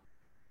הזאת.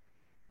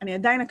 אני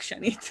עדיין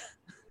עקשנית.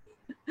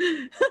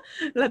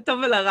 לטוב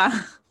ולרע.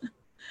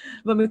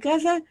 במקרה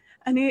הזה,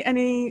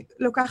 אני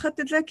לוקחת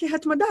את זה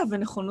כהתמדה,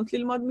 ונכונות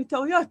ללמוד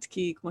מטעויות,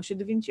 כי כמו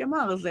שדה וינצ'י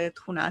אמר, זו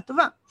תכונה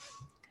טובה.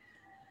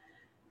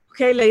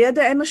 אוקיי,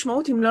 לידע אין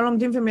משמעות אם לא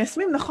לומדים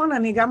ומיישמים. נכון,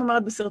 אני גם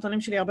אומרת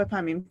בסרטונים שלי הרבה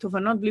פעמים,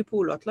 תובנות בלי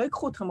פעולות, לא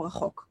ייקחו אתכם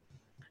רחוק.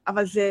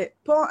 אבל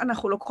פה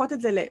אנחנו לוקחות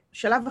את זה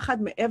לשלב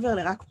אחד מעבר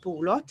לרק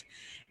פעולות,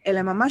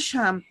 אלא ממש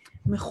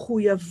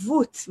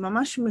המחויבות,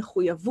 ממש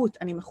מחויבות.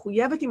 אני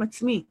מחויבת עם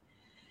עצמי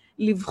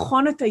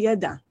לבחון את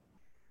הידע.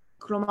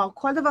 כלומר,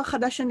 כל דבר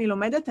חדש שאני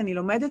לומדת, אני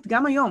לומדת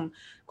גם היום.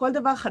 כל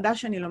דבר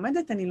חדש שאני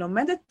לומדת, אני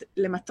לומדת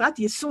למטרת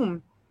יישום.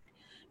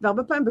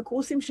 והרבה פעמים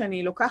בקורסים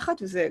שאני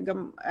לוקחת, וזה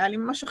גם היה לי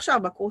ממש עכשיו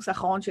בקורס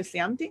האחרון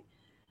שסיימתי,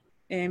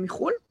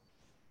 מחול,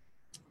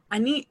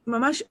 אני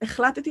ממש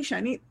החלטתי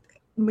שאני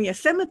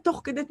מיישמת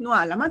תוך כדי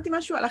תנועה. למדתי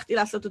משהו, הלכתי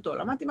לעשות אותו.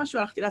 למדתי משהו,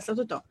 הלכתי לעשות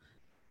אותו.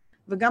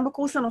 וגם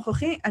בקורס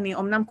הנוכחי, אני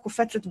אומנם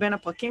קופצת בין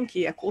הפרקים,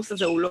 כי הקורס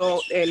הזה הוא לא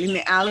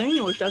לינארי,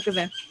 הוא יותר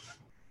כזה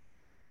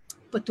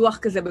פתוח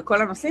כזה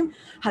בכל הנושאים.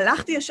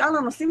 הלכתי ישר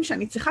לנושאים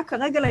שאני צריכה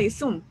כרגע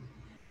ליישום.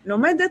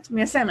 לומדת,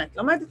 מיישמת.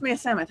 לומדת,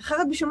 מיישמת.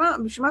 אחרת בשביל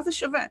מה זה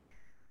שווה?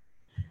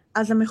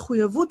 אז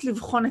המחויבות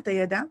לבחון את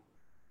הידע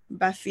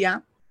בעשייה,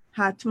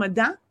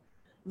 ההתמדה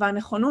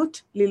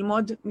והנכונות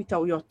ללמוד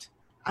מטעויות.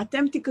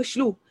 אתם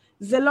תיכשלו,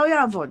 זה לא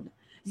יעבוד.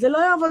 זה לא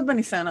יעבוד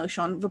בניסיון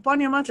הראשון, ופה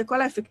אני אומרת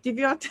לכל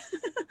האפקטיביות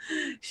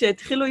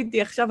שהתחילו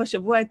איתי עכשיו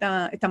השבוע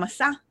את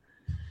המסע,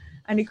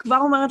 אני כבר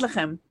אומרת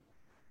לכם,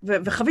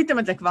 וחוויתם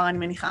את זה כבר, אני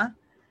מניחה,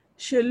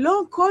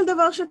 שלא כל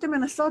דבר שאתם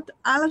מנסות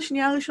על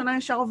השנייה הראשונה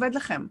ישר עובד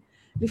לכם.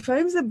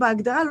 לפעמים זה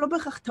בהגדרה לא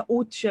בהכרח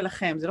טעות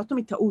שלכם, זה לא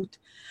תמיד טעות,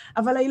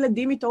 אבל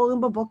הילדים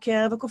מתעוררים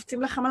בבוקר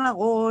וקופצים לכם על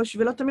הראש,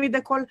 ולא תמיד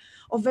הכל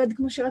עובד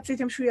כמו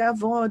שרציתם שהוא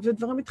יעבוד,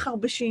 ודברים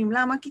מתחרבשים.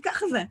 למה? כי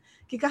ככה זה.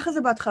 כי ככה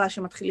זה בהתחלה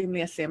שמתחילים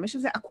ליישם. יש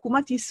איזו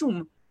עקומת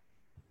יישום.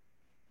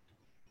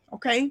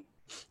 אוקיי?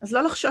 אז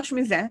לא לחשוש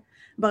מזה.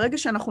 ברגע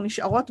שאנחנו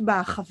נשארות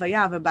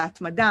בחוויה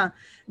ובהתמדה,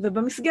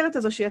 ובמסגרת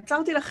הזו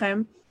שיצרתי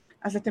לכם,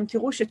 אז אתם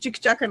תראו שצ'יק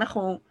צ'ק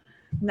אנחנו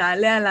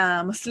נעלה על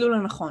המסלול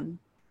הנכון.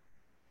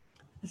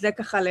 זה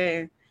ככה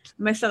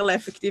למסר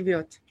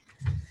לאפקטיביות.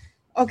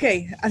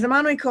 אוקיי, אז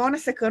אמרנו עיקרון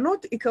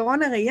הסקרנות,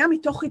 עיקרון הראייה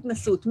מתוך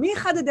התנסות.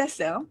 מ-1 עד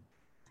 10,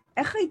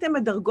 איך הייתם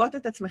מדרגות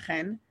את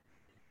עצמכם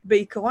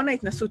בעיקרון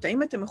ההתנסות?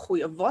 האם אתם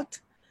מחויבות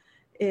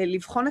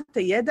לבחון את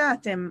הידע,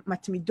 אתם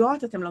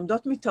מתמידות, אתם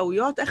לומדות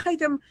מטעויות? איך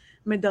הייתם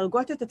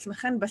מדרגות את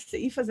עצמכם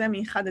בסעיף הזה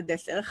מ-1 עד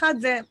 10? 1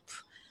 זה,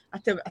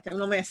 אתם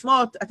לא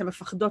מיישמות, אתם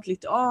מפחדות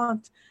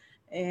לטעות,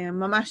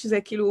 ממש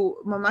זה כאילו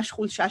ממש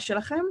חולשה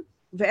שלכם.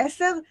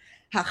 ו10,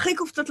 הכי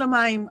קופצות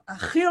למים,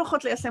 הכי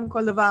הולכות ליישם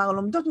כל דבר,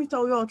 לומדות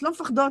מטעויות, לא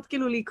מפחדות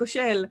כאילו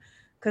להיכשל,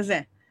 כזה.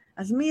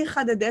 אז מ-1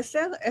 עד 10,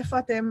 איפה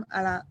אתם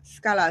על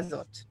הסקאלה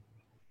הזאת?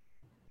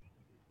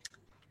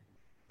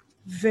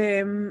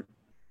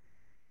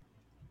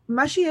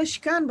 ומה שיש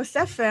כאן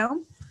בספר,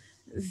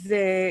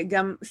 זה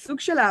גם סוג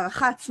של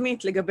הערכה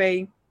עצמית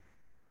לגבי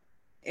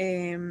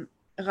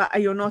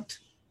רעיונות,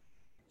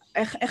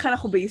 איך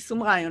אנחנו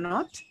ביישום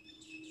רעיונות.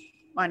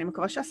 אני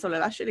מקווה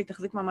שהסוללה שלי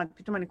תחזיק מעמד,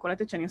 פתאום אני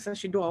קולטת שאני עושה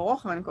שידור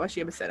ארוך, ואני מקווה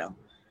שיהיה בסדר.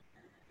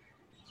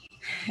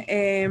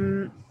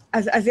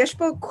 אז יש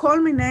פה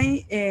כל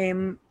מיני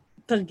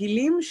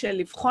תרגילים של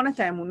לבחון את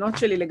האמונות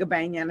שלי לגבי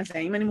העניין הזה.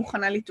 האם אני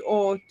מוכנה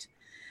לטעות?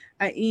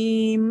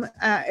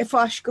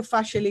 איפה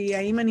ההשקפה שלי?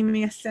 האם אני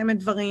מיישמת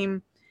דברים?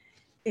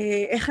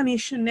 איך אני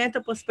אשנה את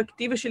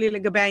הפרספקטיבה שלי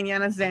לגבי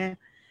העניין הזה?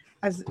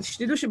 אז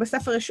שתדעו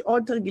שבספר יש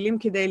עוד תרגילים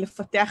כדי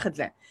לפתח את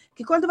זה.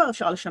 כי כל דבר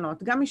אפשר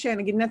לשנות. גם מי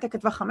שנגיד נטע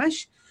כתבה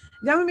 5,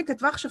 גם אם היא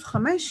כתבה עכשיו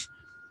 5,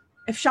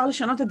 אפשר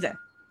לשנות את זה.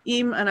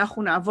 אם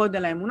אנחנו נעבוד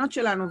על האמונות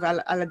שלנו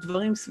ועל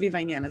הדברים סביב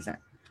העניין הזה.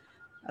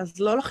 אז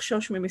לא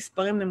לחשוש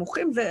ממספרים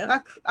נמוכים, זה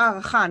רק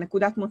הערכה,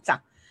 נקודת מוצא.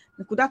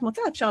 נקודת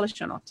מוצא אפשר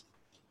לשנות.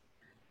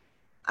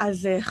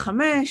 אז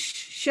 5,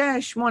 6,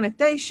 8,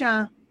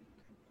 9,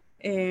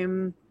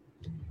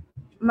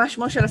 מה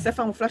שמו של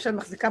הספר המופלא שאת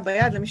מחזיקה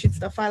ביד, למי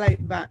שהצטרפה אליי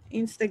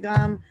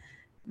באינסטגרם,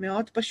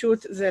 מאוד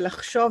פשוט, זה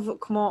לחשוב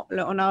כמו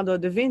ליאונרדו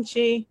דה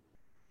וינצ'י,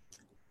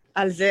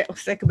 על זה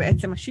עוסק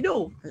בעצם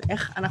השידור, על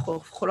איך אנחנו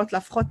יכולות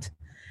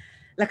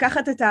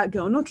לקחת את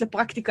הגאונות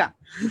לפרקטיקה,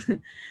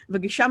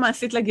 וגישה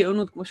מעשית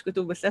לגאונות, כמו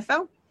שכתוב בספר.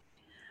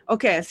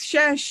 אוקיי, אז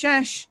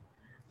 6,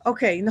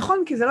 אוקיי,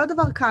 נכון, כי זה לא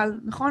דבר קל,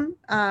 נכון?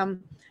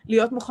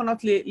 להיות מוכנות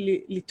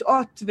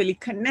לטעות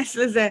ולהיכנס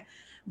לזה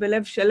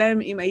בלב שלם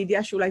עם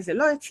הידיעה שאולי זה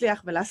לא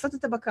יצליח, ולעשות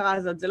את הבקרה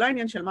הזאת, זה לא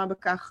עניין של מה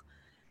בכך.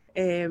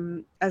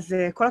 אז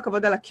כל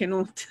הכבוד על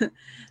הכנות.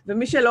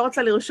 ומי שלא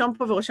רוצה לרשום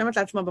פה ורושמת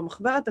לעצמה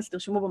במחברת, אז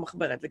תרשמו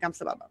במחברת, זה גם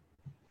סבבה.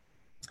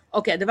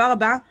 אוקיי, הדבר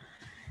הבא,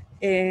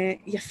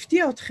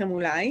 יפתיע אתכם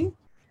אולי,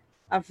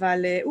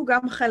 אבל הוא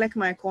גם חלק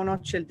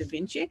מהעקרונות של דה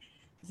וינצ'י,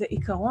 זה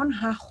עיקרון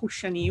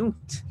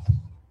החושניות.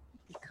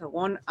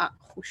 עיקרון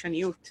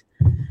החושניות,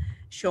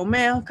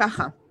 שאומר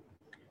ככה,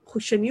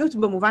 חושניות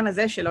במובן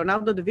הזה של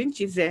ליאונרדו דה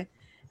וינצ'י זה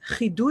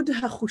חידוד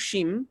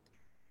החושים,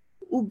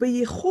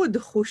 ובייחוד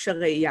חוש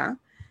הראייה,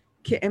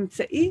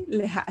 כאמצעי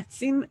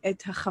להעצים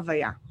את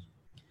החוויה.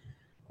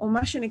 או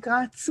מה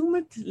שנקרא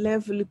תשומת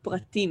לב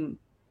לפרטים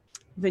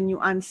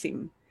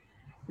וניואנסים.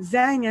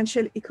 זה העניין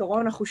של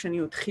עיקרון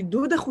החושניות.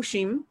 חידוד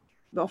החושים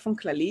באופן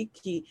כללי,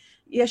 כי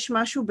יש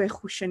משהו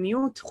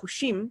בחושניות,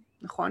 חושים,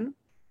 נכון?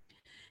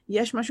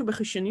 יש משהו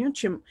בחושניות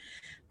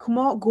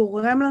שכמו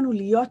גורם לנו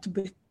להיות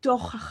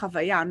בתוך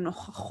החוויה,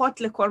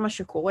 נוכחות לכל מה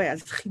שקורה.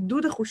 אז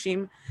חידוד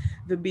החושים,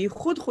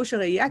 ובייחוד חוש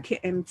הראייה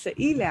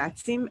כאמצעי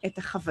להעצים את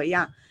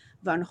החוויה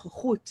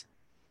והנוכחות.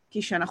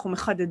 כי כשאנחנו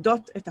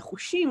מחדדות את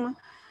החושים,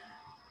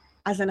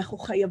 אז אנחנו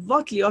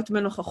חייבות להיות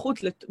בנוכחות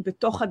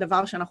בתוך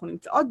הדבר שאנחנו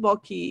נמצאות בו,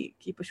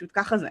 כי פשוט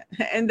ככה זה.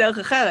 אין דרך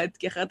אחרת,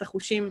 כי אחרת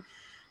החושים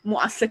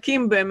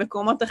מועסקים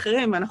במקומות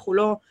אחרים, ואנחנו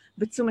לא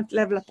בתשומת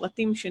לב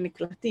לפרטים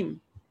שנקלטים.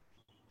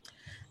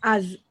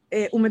 אז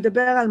הוא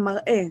מדבר על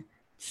מראה,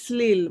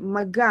 צליל,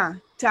 מגע,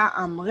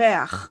 טעם,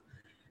 ריח.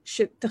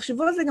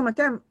 שתחשבו על זה גם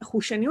אתם,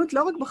 חושניות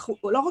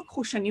לא רק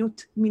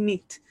חושניות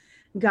מינית,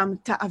 גם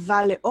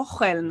תאווה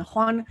לאוכל,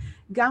 נכון?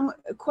 גם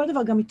כל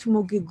דבר, גם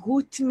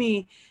התמוגגות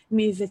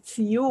מאיזה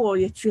ציור או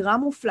יצירה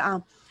מופלאה.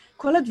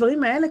 כל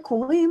הדברים האלה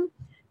קורים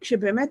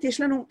כשבאמת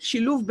יש לנו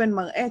שילוב בין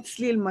מראה,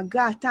 צליל,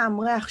 מגע, טעם,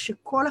 ריח,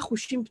 שכל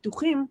החושים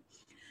פתוחים,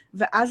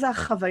 ואז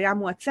החוויה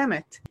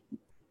מועצמת.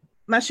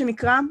 מה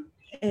שנקרא,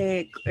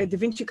 דה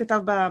וינצ'י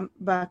כתב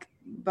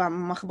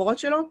במחברות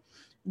שלו,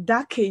 דע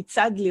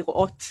כיצד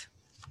לראות.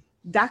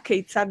 דע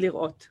כיצד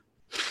לראות.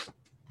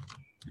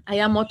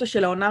 היה מוטו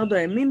שלאונרדו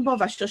האמין בו,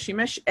 ואשר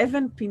שימש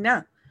אבן פינה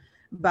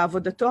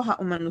בעבודתו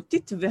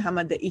האומנותית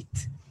והמדעית.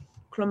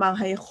 כלומר,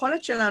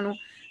 היכולת שלנו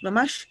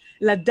ממש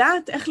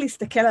לדעת איך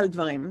להסתכל על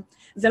דברים.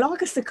 זה לא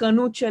רק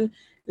הסקרנות של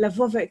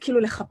לבוא וכאילו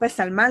לחפש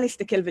על מה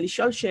להסתכל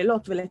ולשאול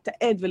שאלות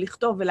ולתעד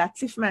ולכתוב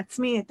ולהציף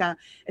מעצמי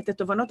את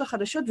התובנות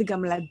החדשות, זה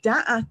גם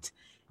לדעת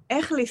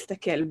איך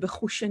להסתכל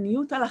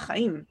בחושניות על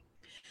החיים.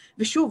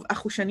 ושוב,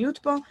 החושניות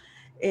פה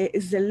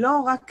זה לא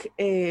רק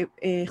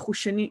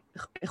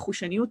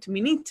חושניות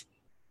מינית,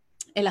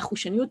 אלא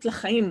חושניות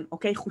לחיים,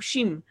 אוקיי?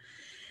 חושים.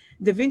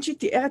 דה וינצ'י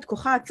תיאר את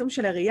כוחה העצום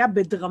של הראייה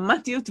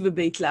בדרמטיות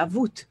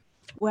ובהתלהבות.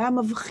 הוא היה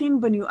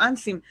מבחין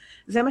בניואנסים.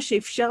 זה מה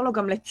שאפשר לו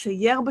גם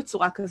לצייר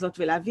בצורה כזאת,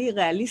 ולהביא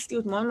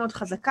ריאליסטיות מאוד מאוד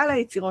חזקה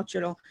ליצירות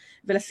שלו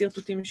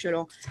ולסרטוטים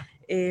שלו.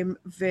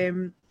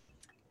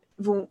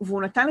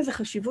 והוא נתן לזה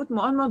חשיבות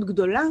מאוד מאוד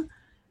גדולה,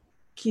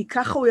 כי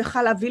ככה הוא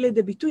יכל להביא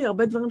לידי ביטוי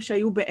הרבה דברים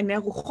שהיו בעיני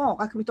רוחו,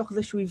 רק מתוך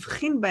זה שהוא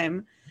הבחין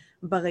בהם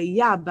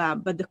בראייה,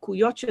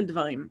 בדקויות של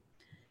דברים.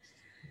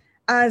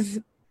 אז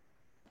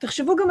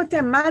תחשבו גם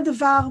אתם, מה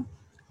הדבר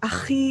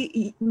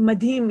הכי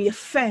מדהים,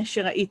 יפה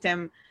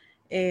שראיתם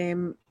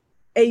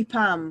אי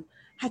פעם?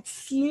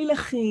 הצליל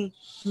הכי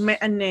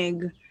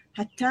מענג,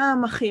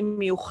 הטעם הכי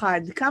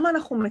מיוחד, כמה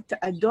אנחנו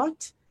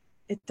מתעדות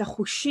את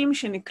החושים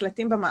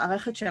שנקלטים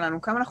במערכת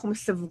שלנו, כמה אנחנו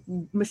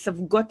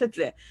מסווגות את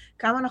זה,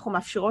 כמה אנחנו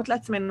מאפשרות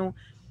לעצמנו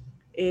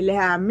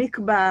להעמיק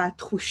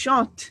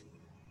בתחושות.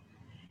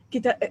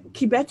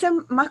 כי בעצם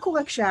מה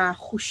קורה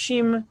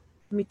כשהחושים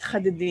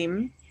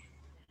מתחדדים,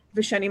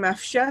 ושאני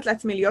מאפשרת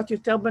לעצמי להיות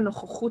יותר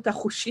בנוכחות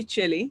החושית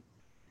שלי,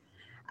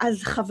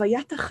 אז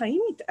חוויית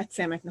החיים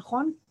מתעצמת,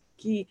 נכון?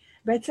 כי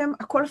בעצם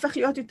הכל הופך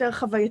להיות יותר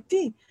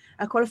חווייתי,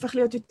 הכל הופך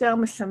להיות יותר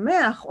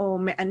משמח, או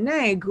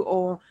מענג,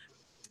 או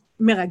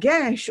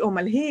מרגש, או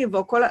מלהיב,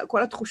 או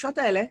כל התחושות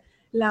האלה.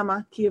 למה?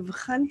 כי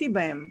הבחנתי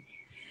בהם.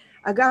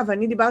 אגב,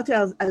 אני דיברתי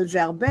על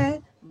זה הרבה,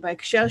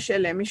 בהקשר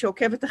של מי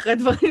שעוקבת אחרי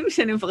דברים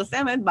שאני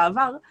מפרסמת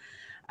בעבר,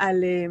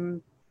 על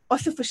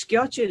אוסף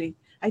השקיעות שלי.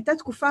 הייתה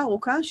תקופה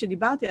ארוכה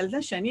שדיברתי על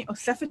זה שאני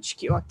אוספת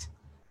שקיעות.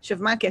 עכשיו,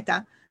 מה הקטע?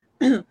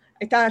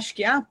 הייתה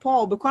שקיעה פה,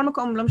 או בכל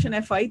מקום, לא משנה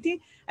איפה הייתי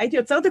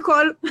יוצרת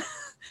הכל,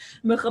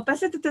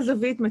 מחפשת את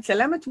הזווית,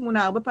 מצלמת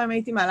תמונה, הרבה פעמים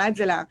הייתי מעלה את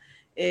זה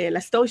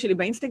לסטורי שלי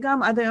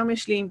באינסטגרם, עד היום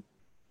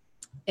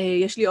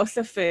יש לי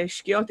אוסף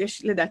שקיעות,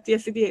 לדעתי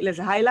עשיתי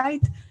לזה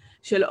היילייט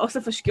של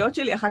אוסף השקיעות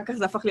שלי, אחר כך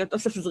זה הפך להיות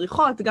אוסף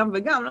זריחות, גם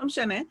וגם, לא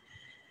משנה.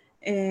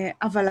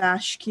 אבל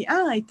השקיעה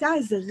הייתה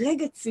איזה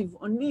רגע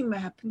צבעוני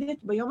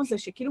מהפנית ביום הזה,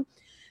 שכאילו,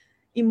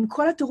 עם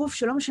כל הטירוף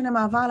שלא משנה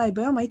מה עבר עליי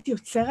ביום, הייתי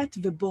יוצרת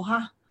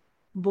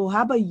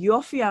בוהה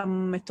ביופי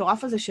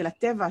המטורף הזה של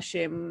הטבע,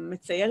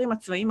 שמצייר עם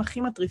הצבעים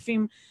הכי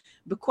מטריפים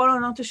בכל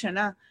עונות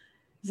השנה.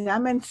 זה היה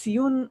מעין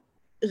ציון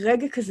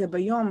רגע כזה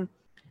ביום,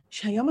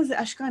 שהיום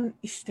הזה אשכרה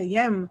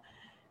הסתיים,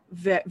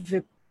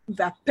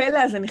 והפלא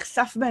הזה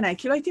נחשף בעיניי.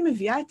 כאילו הייתי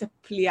מביאה את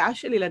הפליאה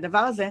שלי לדבר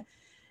הזה,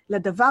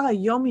 לדבר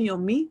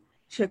היומיומי,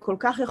 שכל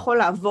כך יכול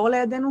לעבור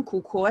לידינו, כי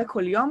הוא קורה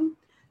כל יום.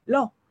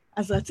 לא.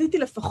 אז רציתי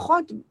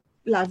לפחות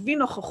להביא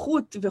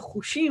נוכחות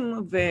וחושים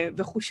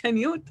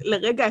וחושניות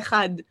לרגע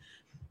אחד.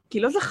 כי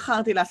לא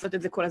זכרתי לעשות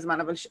את זה כל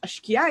הזמן, אבל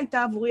השקיעה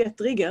הייתה עבורי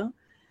הטריגר,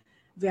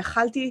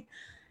 ויכלתי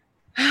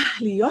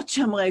להיות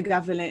שם רגע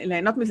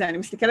וליהנות מזה. אני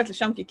מסתכלת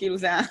לשם כי כאילו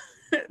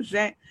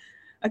זה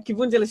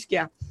הכיוון של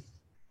השקיעה.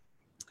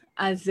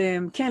 אז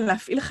כן,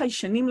 להפעיל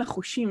חיישנים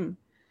לחושים,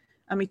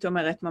 עמית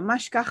אומרת,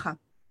 ממש ככה.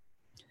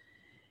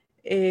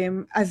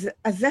 אז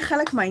זה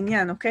חלק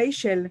מהעניין, אוקיי?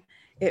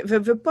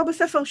 ופה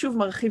בספר שוב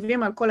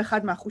מרחיבים על כל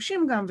אחד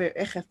מהחושים גם,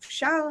 ואיך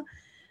אפשר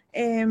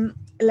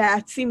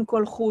להעצים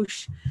כל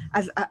חוש.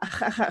 אז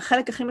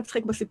החלק הכי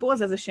מצחיק בסיפור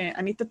הזה זה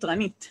שאני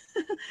תתרנית.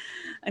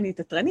 אני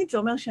תתרנית, זה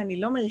אומר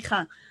שאני לא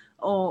מריחה.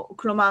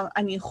 כלומר,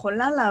 אני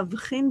יכולה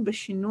להבחין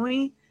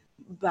בשינוי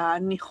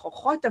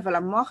בניחוחות, אבל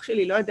המוח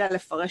שלי לא יודע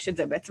לפרש את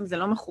זה. בעצם זה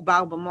לא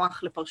מחובר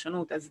במוח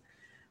לפרשנות. אז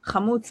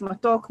חמוץ,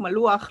 מתוק,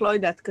 מלוח, לא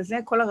יודעת, כזה,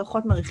 כל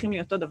הריחות מריחים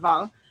לי אותו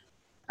דבר.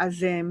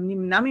 אז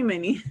נמנע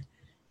ממני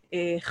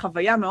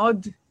חוויה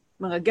מאוד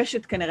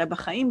מרגשת כנראה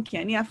בחיים,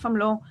 כי אני אף פעם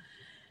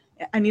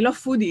אני לא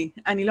פודי,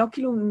 אני לא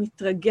כאילו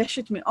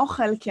מתרגשת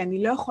מאוכל, כי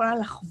אני לא יכולה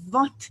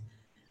לחוות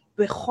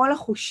בכל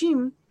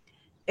החושים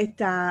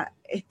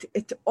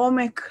את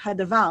עומק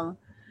הדבר.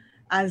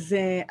 אז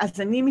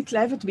אני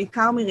מתלהבת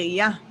בעיקר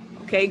מראייה,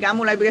 אוקיי? גם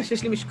אולי בגלל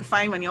שיש לי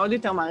משקפיים, אני עוד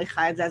יותר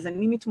מעריכה את זה, אז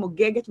אני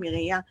מתמוגגת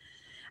מראייה.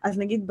 אז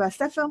נגיד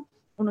בספר,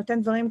 הוא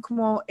נותן דברים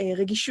כמו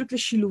רגישות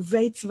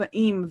לשילובי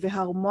צבעים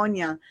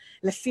והרמוניה,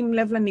 לשים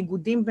לב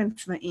לניגודים בין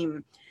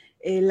צבעים,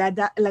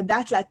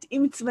 לדעת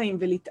להתאים צבעים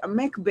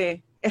ולהתעמק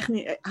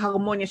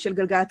בהרמוניה של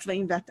גלגל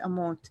הצבעים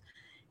והתאמות,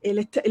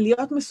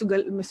 להיות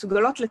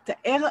מסוגלות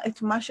לתאר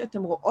את מה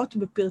שאתם רואות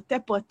בפרטי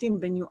פרטים,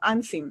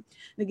 בניואנסים.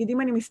 נגיד,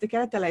 אם אני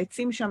מסתכלת על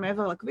העצים שם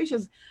מעבר לכביש,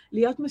 אז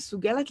להיות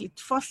מסוגלת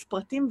לתפוס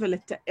פרטים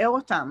ולתאר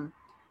אותם.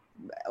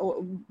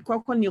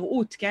 קודם כל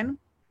נראות, כן?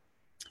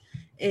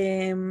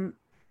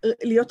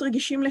 להיות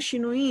רגישים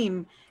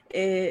לשינויים,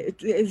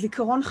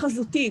 זיכרון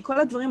חזותי, כל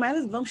הדברים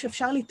האלה זה דברים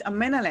שאפשר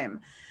להתאמן עליהם.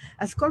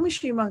 אז כל מי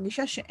שהיא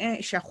מרגישה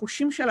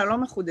שהחושים שלה לא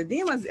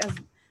מחודדים,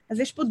 אז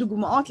יש פה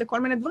דוגמאות לכל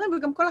מיני דברים,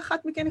 וגם כל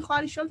אחת מכן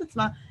יכולה לשאול את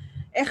עצמה,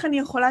 איך אני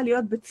יכולה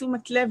להיות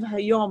בתשומת לב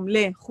היום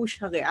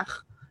לחוש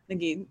הריח,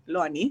 נגיד,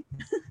 לא אני,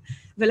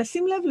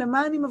 ולשים לב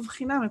למה אני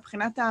מבחינה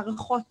מבחינת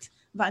הערכות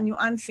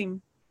והניואנסים,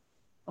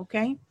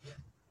 אוקיי?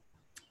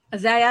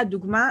 אז זה היה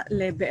הדוגמה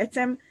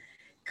לבעצם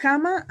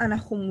כמה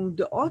אנחנו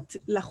מודעות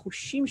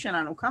לחושים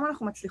שלנו, כמה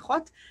אנחנו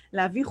מצליחות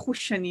להביא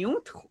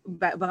חושניות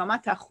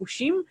ברמת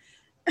החושים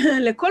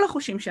לכל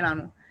החושים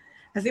שלנו.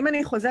 אז אם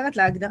אני חוזרת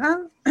להגדרה,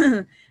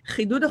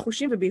 חידוד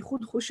החושים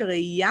ובייחוד חוש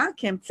הראייה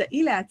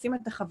כאמצעי להעצים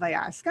את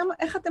החוויה. אז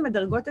איך אתם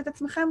מדרגות את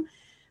עצמכם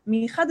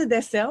מ-1 עד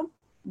 10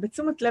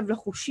 בתשומת לב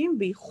לחושים,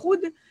 בייחוד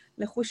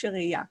לחוש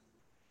הראייה?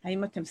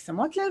 האם אתם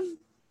שמות לב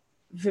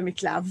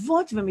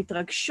ומתלהבות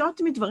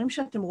ומתרגשות מדברים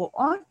שאתם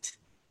רואות?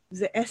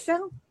 זה 10?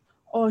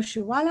 או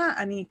שוואלה,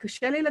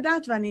 קשה לי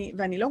לדעת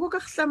ואני לא כל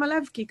כך שמה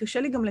לב, כי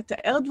קשה לי גם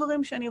לתאר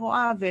דברים שאני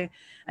רואה,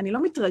 ואני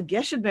לא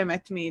מתרגשת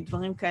באמת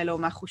מדברים כאלה או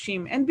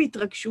מהחושים, אין בי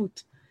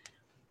התרגשות.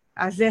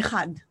 אז זה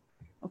 1.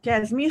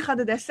 אוקיי? אז מ-1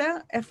 עד 10,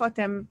 איפה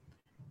אתם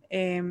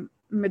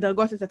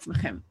מדרגות את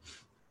עצמכם?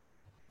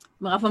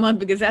 מרב אומרת,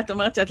 בגלל זה את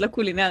אומרת שאת לא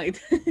קולינרית.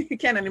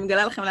 כן, אני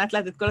מגלה לכם לאט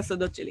לאט את כל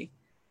הסודות שלי.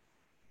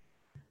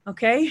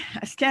 אוקיי?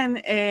 אז כן,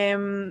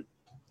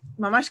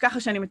 ממש ככה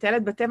שאני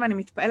מטיילת בטבע, אני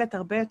מתפעלת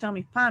הרבה יותר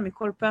מפעם,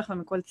 מכל פרח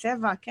ומכל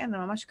צבע, כן, זה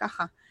ממש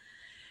ככה.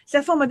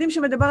 ספר מדהים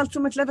שמדבר על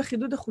תשומת לב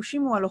וחידוד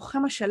החושים הוא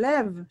הלוחם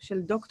השלב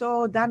של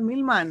דוקטור דן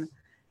מילמן.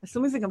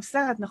 עשו מזה גם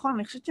סרט, נכון?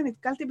 אני חושבת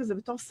שנתקלתי בזה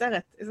בתור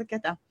סרט, איזה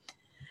קטע.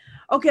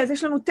 אוקיי, אז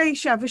יש לנו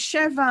 9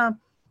 ו7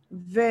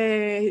 ו3,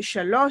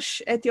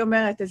 אתי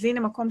אומרת, אז הנה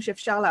מקום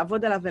שאפשר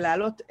לעבוד עליו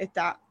ולהעלות את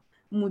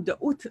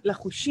המודעות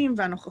לחושים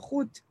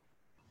והנוכחות.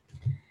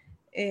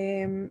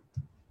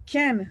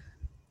 כן.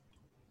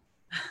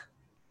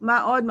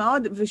 מה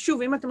עוד,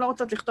 ושוב, אם אתם לא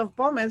רוצות לכתוב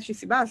פה מאיזושהי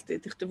סיבה, אז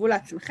תכתבו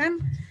לעצמכם,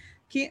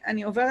 כי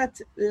אני עוברת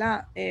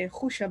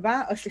לחוש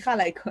הבא, או סליחה,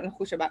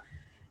 לחוש הבא,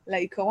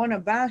 לעיקרון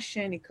הבא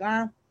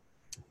שנקרא,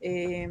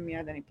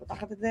 מיד אני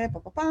פותחת את זה,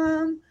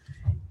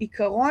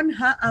 עיקרון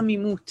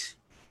העמימות.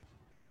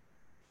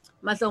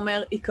 מה זה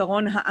אומר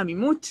עיקרון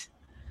העמימות?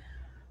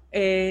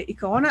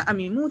 עיקרון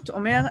העמימות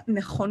אומר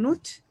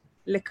נכונות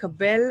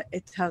לקבל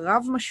את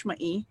הרב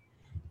משמעי,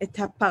 את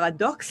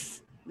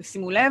הפרדוקס,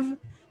 ושימו לב,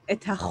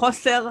 את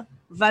החוסר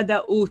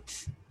ודאות.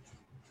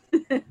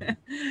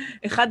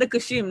 אחד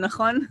הקשים,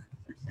 נכון?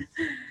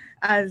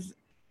 אז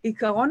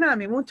עיקרון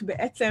העמימות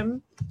בעצם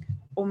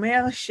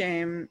אומר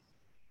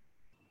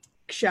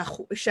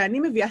כשאני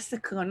מביאה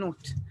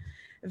סקרנות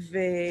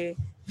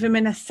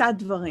ומנסה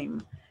דברים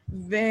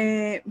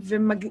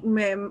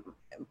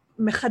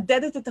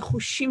ומחדדת את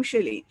החושים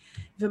שלי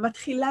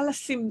ומתחילה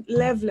לשים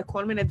לב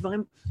לכל מיני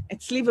דברים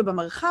אצלי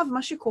ובמרחב,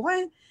 מה שקורה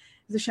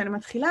זה שאני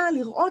מתחילה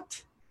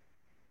לראות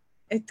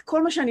את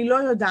כל מה שאני לא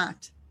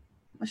יודעת.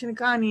 מה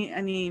שנקרא,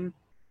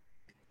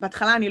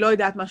 בהתחלה אני לא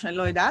יודעת מה שאני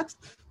לא יודעת,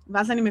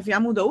 ואז אני מביאה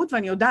מודעות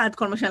ואני יודעת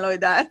כל מה שאני לא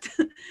יודעת,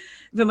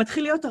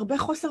 ומתחיל להיות הרבה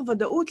חוסר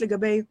ודאות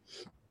לגבי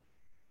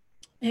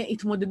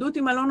התמודדות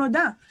עם הלא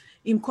נודע,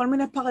 עם כל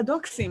מיני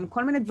פרדוקסים,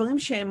 כל מיני דברים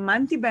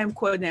שהאמנתי בהם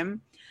קודם,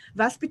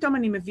 ואז פתאום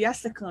אני מביאה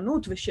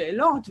סקרנות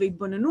ושאלות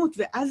והתבוננות,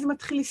 ואז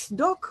מתחיל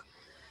לסדוק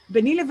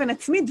ביני לבין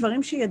עצמי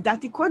דברים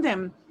שידעתי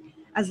קודם.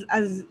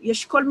 אז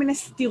יש כל מיני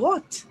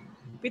סתירות,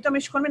 פתאום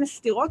יש כל מיני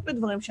סתירות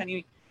בדברים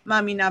שאני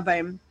מאמינה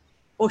בהם,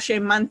 או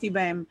שהאמנתי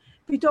בהם.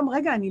 פתאום,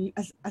 רגע,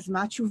 אז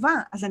מה התשובה?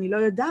 אז אני לא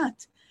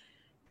יודעת.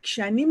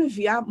 כשאני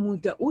מביאה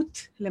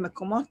מודעות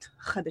למקומות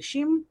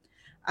חדשים,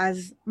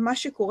 אז מה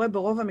שקורה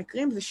ברוב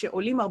המקרים זה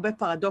שעולים הרבה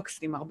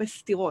פרדוקסים, הרבה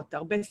סתירות,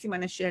 הרבה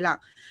סימני שאלה,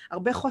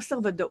 הרבה חוסר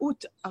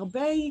ודאות,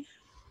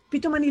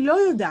 פתאום אני לא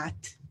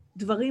יודעת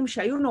דברים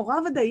שהיו נורא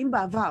ודאיים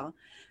בעבר,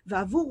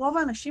 ועבור רוב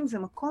האנשים זה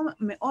מקום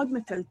מאוד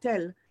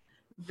מטלטל,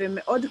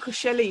 ומאוד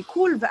קשה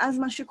לעיכול, ואז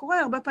מה שקורה,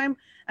 הרבה פעמים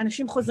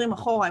אנשים חוזרים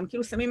אחורה, הם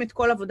כאילו שמים את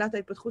כל עבודת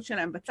ההתפתחות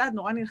שלהם בצד,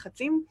 נורא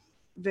נלחצים,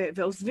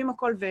 ועוזבים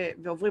הכל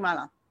ועוברים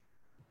הלאה.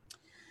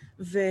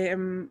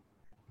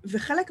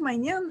 וחלק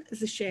מהעניין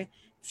זה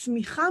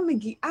שצמיחה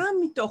מגיעה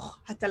מתוך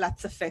הטלת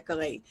ספק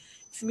הרי,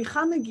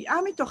 צמיחה מגיעה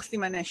מתוך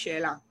סימני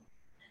שאלה,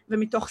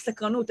 ומתוך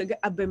סקרנות.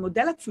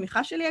 במודל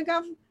הצמיחה שלי,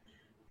 אגב,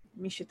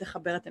 מי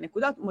שתחבר את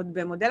הנקודות,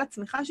 במודל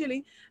הצמיחה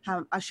שלי,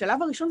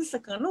 השלב הראשון זה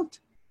סקרנות.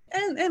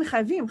 אין,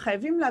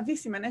 חייבים להביא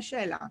סימני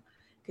שאלה,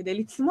 כדי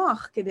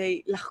לצמוח,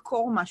 כדי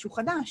לחקור משהו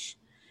חדש.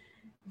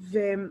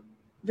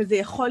 וזה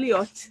יכול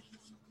להיות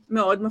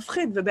מאוד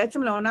מפחיד,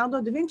 ובעצם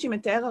ליאונרדו דה וינצ'י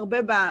מתאר הרבה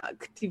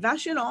בכתיבה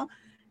שלו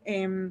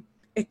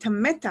את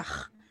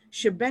המתח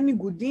שבין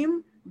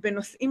ניגודים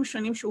בנושאים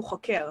שונים שהוא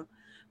חוקר.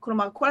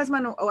 כלומר, כל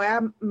הזמן הוא היה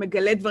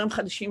מגלה דברים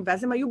חדשים,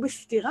 ואז הם היו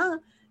בסתירה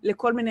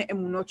לכל מיני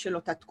אמונות של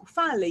אותה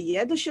תקופה,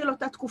 לידע של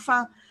אותה תקופה,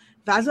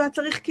 ואז הוא היה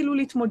צריך כאילו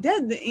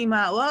להתמודד עם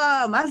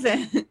וואו, מה זה?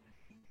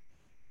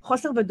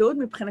 חוסר ודאות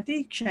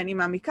מבחינתי, כשאני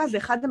מעמיקה, זה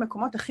אחד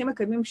המקומות הכי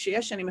מקדמים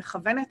שיש, שאני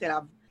מכוונת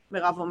אליו,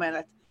 מירב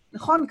אומרת.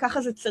 נכון,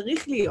 ככה זה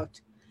צריך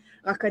להיות.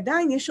 רק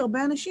עדיין יש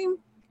הרבה אנשים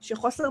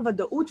שחוסר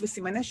ודאות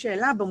וסימני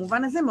שאלה,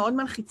 במובן הזה מאוד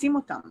מלחיצים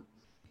אותם.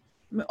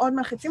 מאוד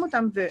מלחיצים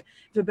אותם,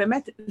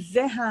 ובאמת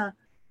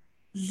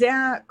זה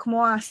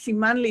כמו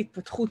הסימן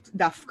להתפתחות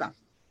דווקא.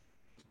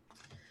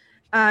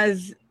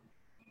 אז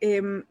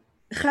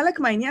חלק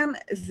מהעניין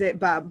זה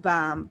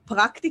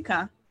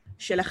בפרקטיקה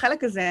של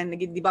החלק הזה,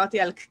 נגיד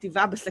דיברתי על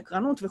כתיבה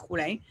בסקרנות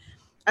וכולי,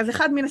 אז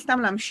אחד מן הסתם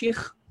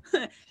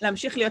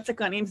להמשיך להיות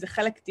סקרנים, זה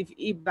חלק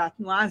טבעי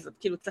בתנועה הזאת,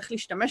 כאילו צריך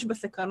להשתמש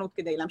בסקרנות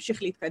כדי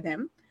להמשיך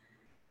להתקדם,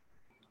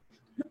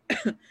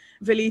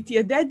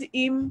 ולהתיידד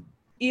עם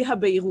אי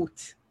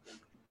הבהירות.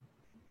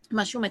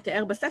 מה שהוא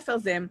מתאר בספר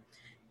זה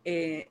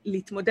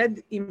להתמודד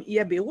עם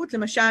אי הבהירות,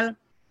 למשל,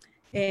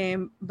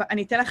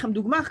 אני אתן לכם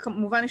דוגמה,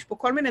 כמובן יש פה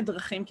כל מיני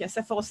דרכים, כי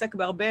הספר עוסק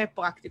בהרבה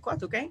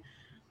פרקטיקות, אוקיי?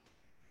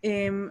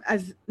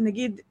 אז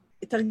נגיד,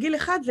 תרגיל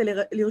אחד זה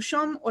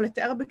לרשום או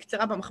לתאר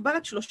בקצרה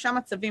במחברת 3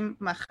 מצבים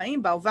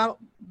מהחיים,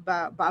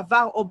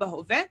 בעבר או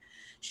בהווה,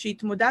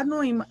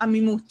 שהתמודדנו עם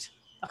עמימות.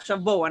 עכשיו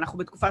בואו, אנחנו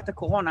בתקופת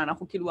הקורונה,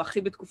 אנחנו כאילו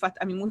הכי בתקופת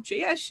עמימות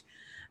שיש,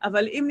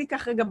 אבל אם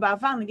ניקח רגע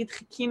בעבר, נגיד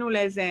חיכינו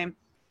לאיזה,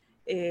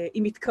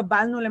 אם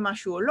התקבלנו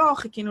למשהו או לא,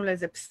 חיכינו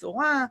לאיזה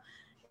בשורה,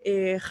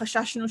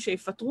 חששנו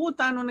שיפטרו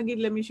אותנו, נגיד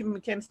למישהו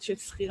מכנס של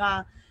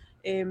שכירה,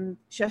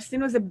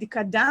 שעשינו איזו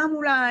בדיקת דם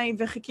אולי,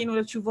 וחיכינו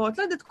לתשובות,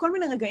 לא יודעת, כל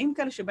מיני רגעים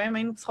כאלה שבהם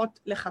היינו צריכות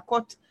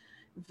לחכות,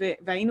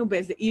 והיינו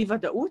באיזו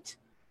אי-ודאות.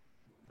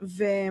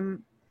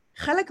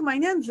 וחלק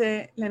מהעניין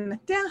זה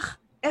לנתח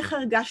איך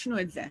הרגשנו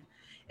את זה,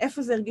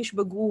 איפה זה הרגיש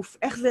בגוף,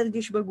 איך זה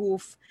הרגיש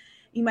בגוף,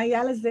 אם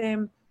היה לזה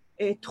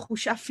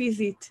תחושה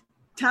פיזית,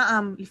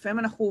 טעם, לפעמים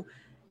אנחנו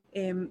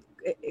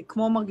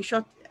כמו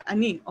מרגישות,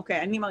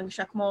 אני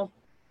מרגישה כמו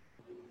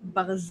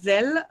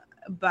ברזל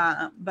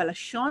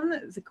בלשון,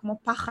 זה כמו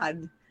פחד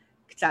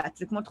קצת,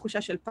 זה כמו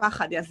תחושה של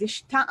פחד, אז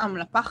יש טעם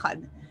לפחד,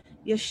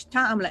 יש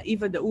טעם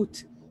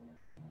לאי-ודאות.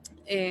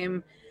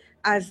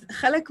 אז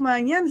חלק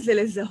מהעניין זה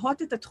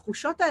לזהות את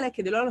התחושות האלה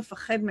כדי לא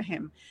לפחד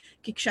מהם.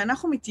 כי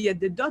כשאנחנו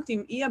מתיידדות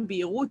עם אי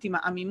הבהירות, עם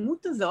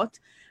העמימות הזאת,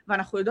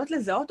 ואנחנו יודעות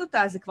לזהות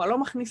אותה, זה כבר לא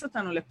מכניס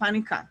אותנו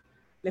לפאניקה,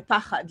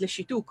 לפחד,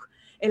 לשיתוק,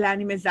 אלא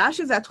אני מזהה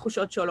שזה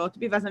התחושות שעולות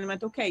בי, ואז אני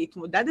אומרת, אוקיי,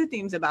 התמודדתי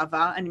עם זה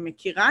בעבר, אני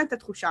מכירה את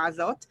התחושה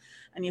הזאת,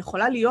 אני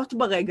יכולה להיות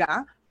ברגע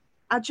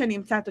עד שאני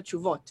אמצא את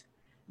התשובות,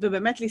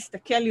 ובאמת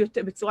להסתכל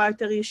בצורה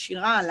יותר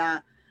ישירה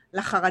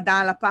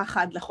לחרדה,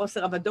 לפחד,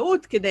 לחוסר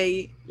הוודאות,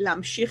 כדי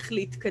להמשיך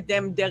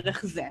להתקדם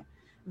דרך זה,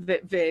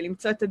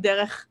 ולמצוא את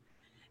הדרך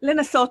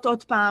לנסות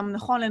עוד פעם,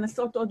 נכון,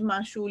 לנסות עוד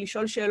משהו,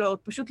 לשאול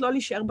שאלות, פשוט לא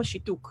להישאר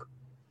בשיתוק.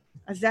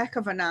 אז זה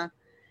הכוונה.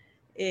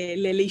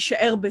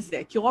 להישאר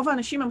בזה, כי רוב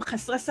האנשים הם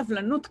חסרי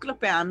סבלנות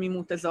כלפי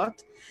העמימות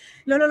הזאת.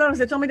 לא,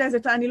 זה יותר מדי,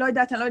 אני לא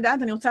יודעת,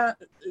 אני רוצה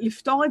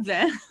לפתור את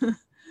זה,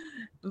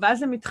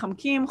 ואז הם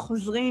מתחמקים,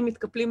 חוזרים,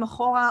 מתקפלים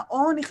אחורה,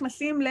 או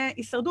נכנסים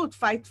להישרדות,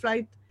 fight,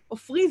 flight, או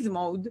freeze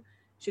mode,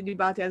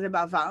 שדיברתי על זה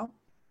בעבר,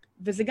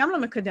 וזה גם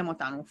לא מקדם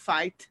אותנו,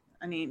 fight,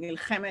 אני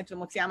נלחמת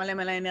ומוציאה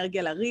מלא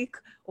אנרגיה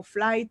לריק, או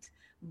flight,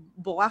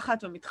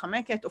 בורחת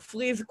ומתחמקת, או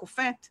freeze,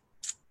 קופאת,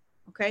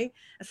 אוקיי?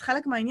 אז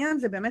חלק מהעניין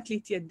זה באמת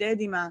להתיידד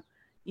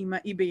עם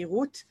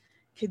האי-בהירות,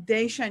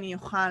 כדי שאני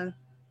אוכל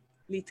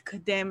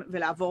להתקדם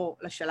ולעבור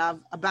לשלב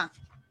הבא,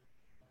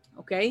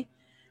 אוקיי?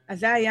 אז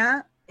זה היה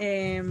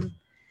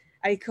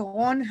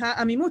העיקרון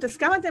העמימות. אז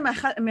כמה אתם,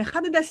 מ-1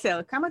 עד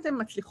 10, כמה אתם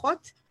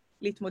מצליחות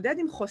להתמודד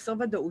עם חוסר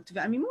ודאות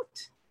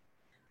ועמימות?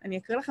 אני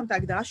אקריא לכם את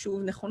ההגדרה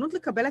שוב, נכונות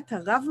לקבל את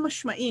הרב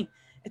משמעי,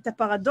 את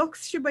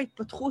הפרדוקס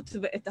שבהתפתחות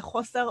ואת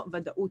החוסר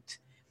ודאות.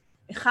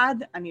 1,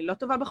 אני לא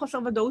טובה בחוסר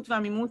ודאות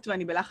ועמימות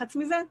ואני בלחץ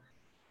מזה,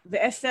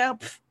 ו10,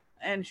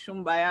 אין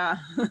שום בעיה,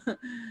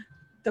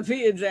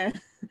 תביאי את זה,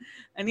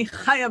 אני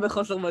חיה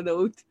בחוסר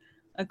ודאות,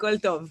 הכל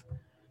טוב.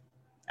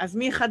 אז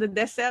מ-1 עד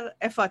 10,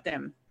 איפה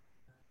אתם?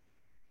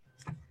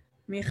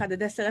 מ-1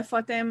 עד 10, איפה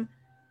אתם?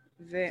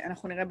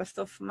 ואנחנו נראה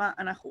בסוף מה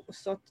אנחנו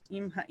עושות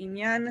עם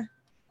העניין.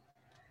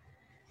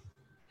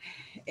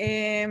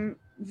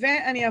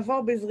 ואני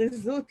אעבור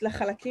בזריזות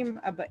לחלקים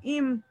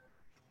הבאים.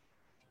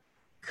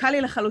 קל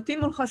לי לחלוטין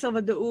מול חוסר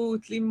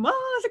ודאות, לימור,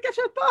 איזה כיף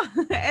שאת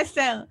פה,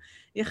 10.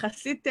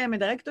 יחסית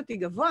מדרגת אותי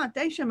גבוה,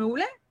 9,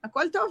 מעולה,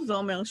 הכל טוב, זה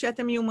אומר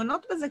שאתם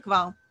מיומנות בזה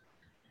כבר.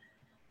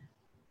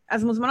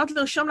 אז מוזמנות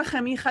לרשום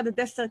לכם מ-1 עד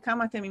 10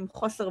 כמה אתם עם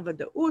חוסר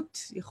ודאות,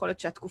 יכול להיות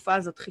שהתקופה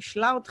הזאת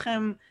חישלה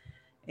אתכם,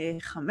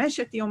 5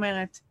 היא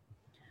אומרת.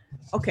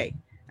 אוקיי,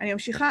 אני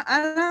ממשיכה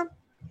הלאה,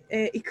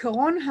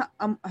 עיקרון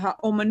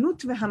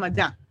האומנות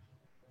והמדע.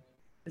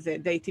 זה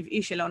די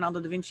טבעי שלאונרדו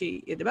דה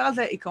וינצ'י ידבר על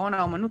זה, עיקרון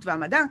האומנות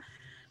והמדע.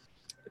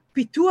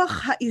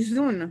 פיתוח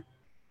האיזון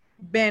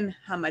בין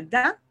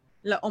המדע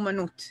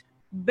לאומנות.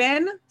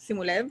 בין,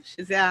 שימו לב,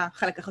 שזה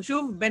החלק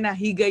החשוב, בין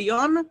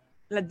ההיגיון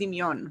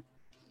לדמיון.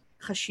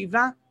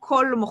 חשיבה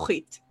כל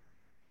מוחית.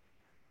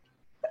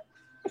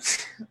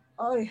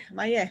 אוי,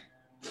 מה יהיה?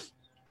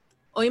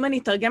 או אם אני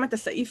אתרגם את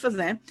הסעיף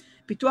הזה,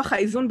 פיתוח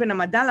האיזון בין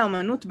המדע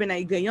לאומנות, בין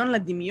ההיגיון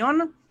לדמיון,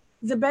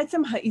 זה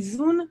בעצם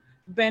האיזון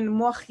בין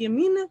מוח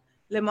ימין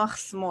למוח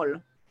שמאל.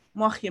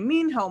 מוח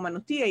ימין,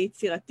 האומנותי,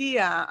 היצירתי,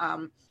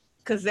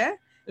 כזה,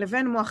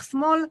 לבין מוח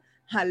שמאל,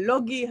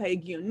 הלוגי,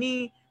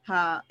 ההגיוני,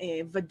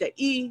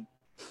 הוודאי.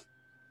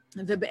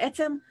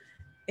 ובעצם,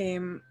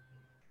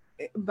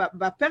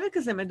 בפרק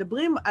הזה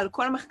מדברים על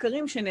כל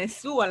המחקרים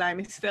שנעשו על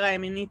ההמיספירה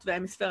הימינית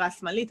וההמיספירה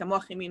השמאלית,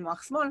 המוח ימין,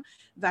 מוח שמאל,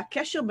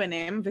 והקשר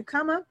ביניהם,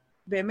 וכמה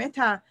באמת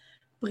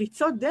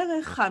הפריצות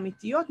דרך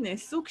האמיתיות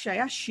נעשו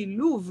כשהיה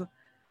שילוב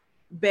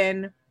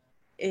בין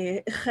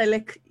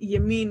חלק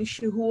ימין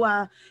שהוא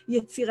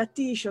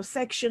היצירתי,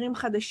 שעושה הקשרים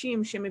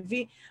חדשים,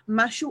 שמביא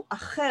משהו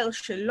אחר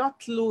שלא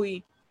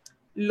תלוי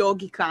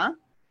לוגיקה,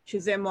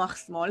 שזה מוח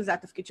שמאל, זה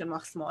התפקיד של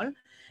מוח שמאל,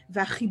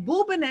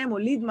 והחיבור ביניהם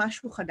הוליד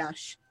משהו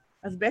חדש.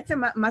 אז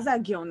בעצם מה זה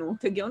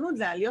הגאונות? הגאונות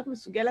זה להיות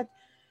מסוגלת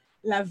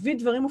להביא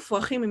דברים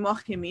מופרכים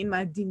ממוח ימין,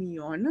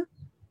 מהדמיון,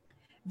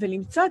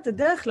 ולמצוא את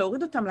הדרך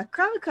להוריד אותם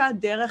לקרקע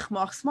דרך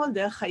מוח שמאל,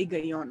 דרך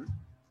ההיגיון.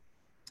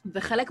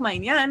 וחלק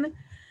מהעניין,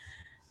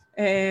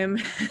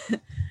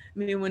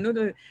 מיומנות,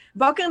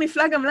 בוקר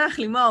נפלא גם לך,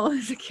 לימור,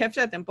 זה כיף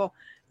שאתם פה.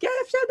 כיף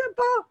שאתם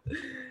פה!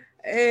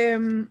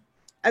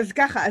 אז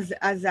ככה,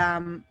 אז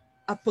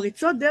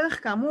הפריצות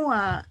דרך, כאמור,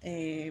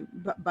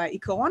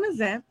 בעיקרון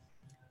הזה,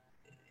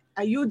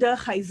 היו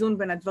דרך האיזון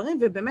בין הדברים,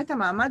 ובאמת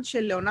המעמד של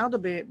ליאונרדו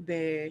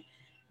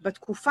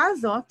בתקופה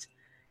הזאת,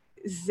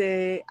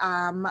 זה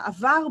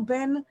המעבר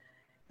בין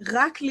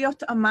רק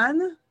להיות אמן,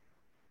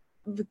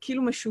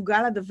 וכאילו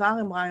משוגע לדבר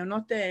עם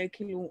רעיונות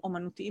כאילו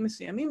אומנותיים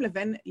מסוימים,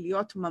 לבין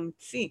להיות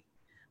ממציא,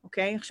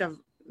 אוקיי? עכשיו,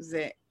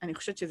 אני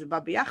חושבת שזה בא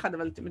ביחד,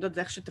 אבל אתם יודעות,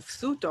 זה איך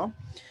שתפסו אותו.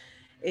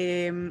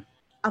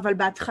 אבל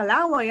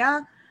בהתחלה הוא היה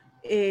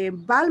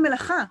בעל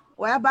מלאכה,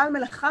 הוא היה בעל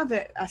מלאכה,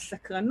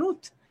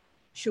 והסקרנות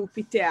שהוא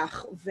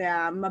פיתח,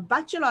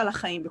 והמבט שלו על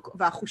החיים,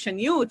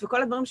 והחושניות,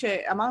 וכל הדברים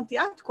שאמרתי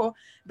עד כה,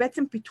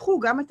 בעצם פיתחו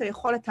גם את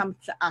היכולת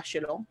ההמצאה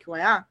שלו, כי הוא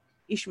היה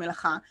איש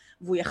מלאכה,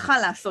 והוא יכל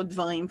לעשות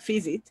דברים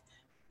פיזית,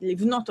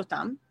 לבנות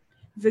אותם,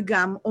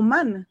 וגם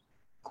אומן,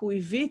 כי הוא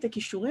הביא את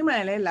הכישורים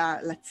האלה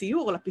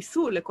לציור,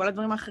 לפיסול, לכל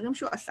הדברים האחרים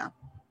שהוא עשה.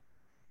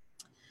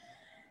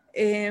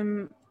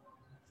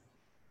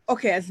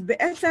 אוקיי, אז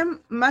בעצם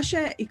מה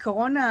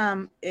שעיקרון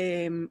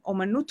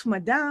האומנות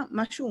מדע,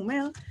 מה שהוא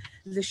אומר,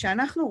 זה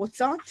שאנחנו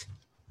רוצות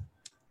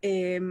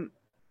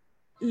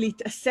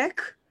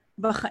להתעסק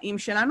בחיים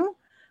שלנו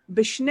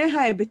בשני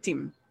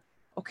ההיבטים,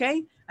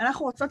 אוקיי?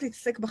 אנחנו רוצות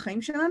להתעסק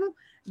בחיים שלנו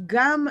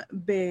גם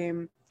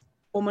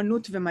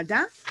באומנות ומדע,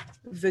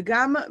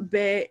 וגם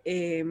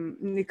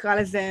נקרא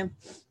לזה,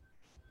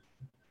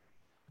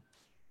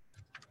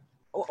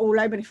 או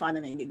אולי בנפרד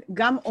אני אגיד,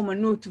 גם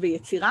אומנות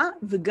ויצירה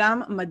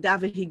וגם מדע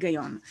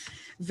והיגיון.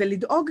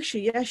 ולדאוג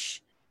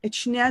שיש את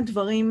שני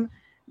הדברים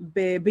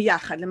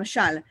ביחד.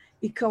 למשל,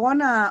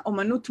 עיקרון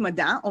האומנות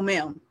מדע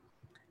אומר,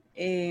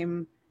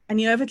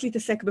 אני אוהבת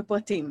להתעסק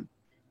בפרטים,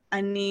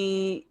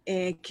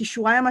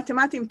 כישוריי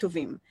המתמטיים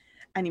טובים,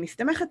 אני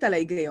מסתמכת על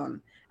ההיגיון,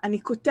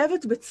 אני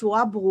כותבת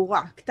בצורה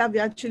ברורה, כתב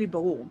יד שלי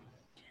ברור,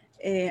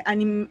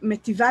 אני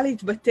מטיבה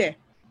להתבטא,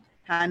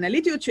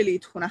 האנליטיות שלי היא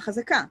תכונה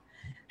חזקה,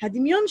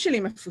 הדמיון שלי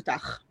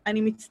מפותח,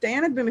 אני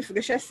מצטיינת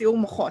במפגשי סיור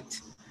מוחות,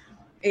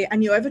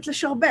 אני אוהבת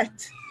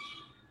לשרבט,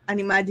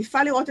 אני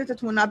מעדיפה לראות את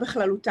התמונה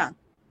בכללותה,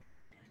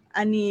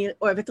 אני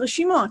אוהבת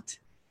רשימות,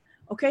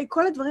 אוקיי?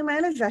 כל הדברים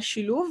האלה זה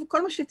השילוב,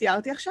 כל מה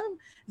שתיארתי עכשיו,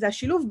 זה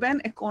השילוב בין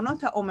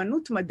עקרונות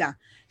האומנות מדע,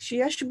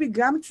 שיש בי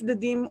גם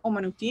צדדים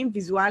אומנותיים,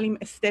 ויזואליים,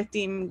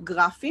 אסתטיים,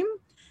 גרפיים,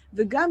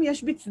 וגם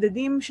יש בי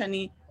צדדים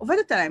שאני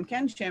עובדת עליהם,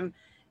 כן? שהם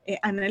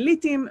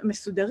אנליטיים,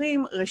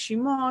 מסודרים,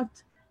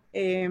 רשימות,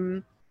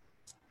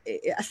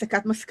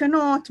 הסקת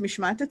מסקנות,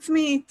 משמעת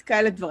עצמית,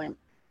 כאלה דברים.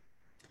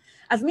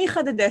 אז מ-1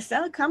 עד 10,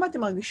 כמה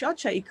אתם מרגישות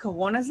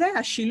שהעיקרון הזה,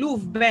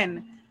 השילוב בין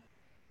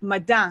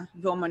מדע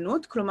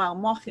ואומנות, כלומר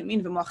מוח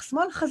ימין ומוח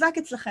שמאל, חזק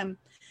אצלכם.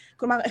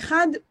 כלומר, 1,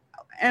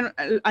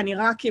 אני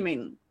רק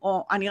ימין,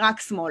 או אני רק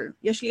שמאל.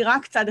 יש לי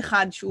רק צד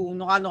אחד שהוא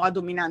נורא נורא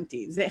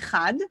דומיננטי, זה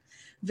 1.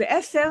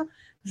 ו10,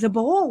 זה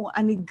ברור,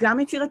 אני גם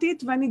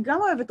יצירתית ואני גם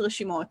אוהבת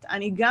רשימות,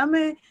 אני גם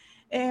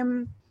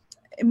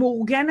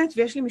מאורגנת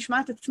ויש לי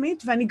משמעת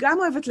עצמית, ואני גם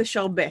אוהבת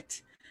לשרבט.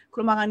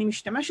 כלומר, אני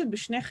משתמשת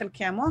בשני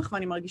חלקי המוח,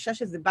 ואני מרגישה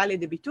שזה בא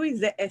לידי ביטוי,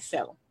 זה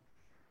 10.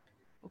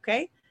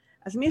 אוקיי?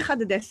 אז מ-1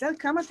 עד 10,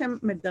 כמה אתם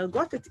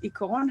מדרגות את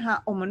עיקרון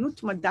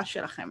האומנות מדע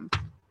שלכם?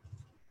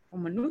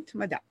 אומנות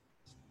מדע.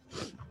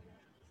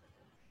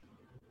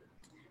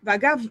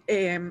 ואגב,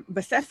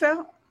 בספר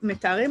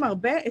מתארים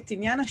הרבה את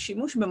עניין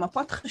השימוש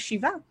במפות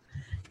חשיבה,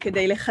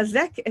 כדי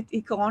לחזק את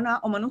עיקרון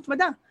האומנות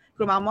מדע.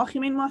 כלומר, מוח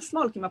ימין, מוח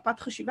שמאל, כי מפת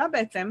חשיבה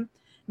בעצם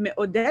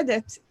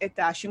מעודדת את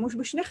השימוש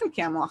בשני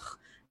חלקי המוח,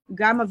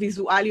 גם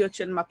הוויזואליות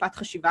של מפת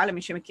חשיבה,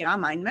 למי שמכירה,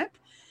 מיינד מפ,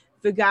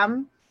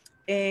 וגם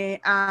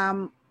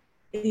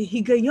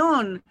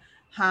ההיגיון,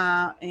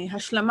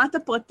 השלמת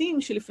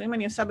הפרטים שלפעמים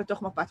אני עושה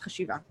בתוך מפת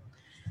חשיבה.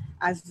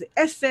 אז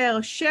 10,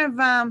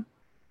 7,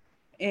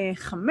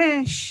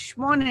 5,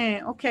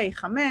 8, אוקיי,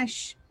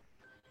 5.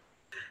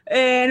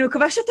 אני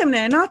מקווה שאתם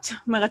נהנות,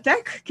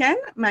 מרתק, כן?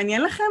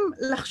 מעניין לכם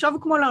לחשוב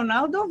כמו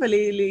לאונרדו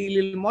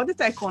וללמוד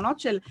את העקרונות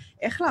של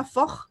איך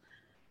להפוך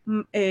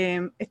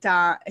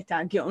את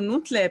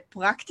הגאונות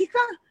לפרקטיקה?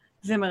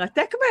 זה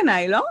מרתק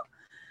בעיניי, לא?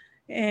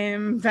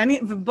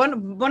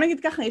 ובוא נגיד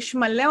ככה, יש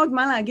מלא עוד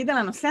מה להגיד על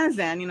הנושא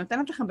הזה, אני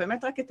נותנת לכם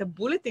באמת רק את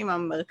הבולטים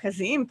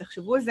המרכזיים,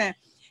 תחשבו איזה,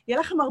 יהיה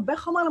לכם הרבה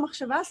חומר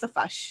למחשבה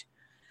הספש.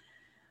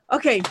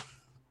 אוקיי,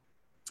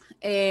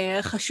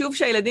 חשוב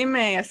שהילדים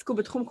יעסקו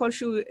בתחום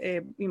כלשהו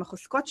עם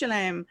החוזקות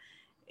שלהם,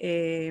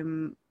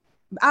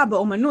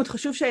 באומנות,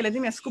 חשוב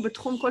שהילדים יעסקו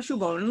בתחום כלשהו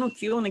באומנות,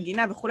 ציור,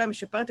 נגינה וכולי,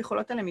 משפר את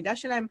יכולות הלמידה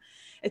שלהם.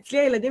 אצלי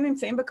הילדים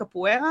נמצאים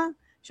בקפוארה,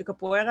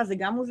 שקפוארה זה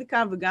גם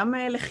מוזיקה וגם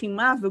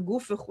לחימה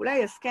וגוף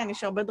וכולי, אז כן,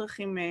 יש הרבה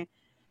דרכים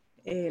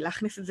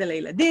להכניס את זה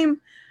לילדים.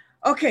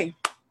 אוקיי,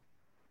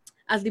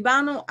 אז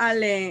דיברנו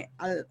על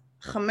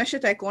 5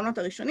 העקרונות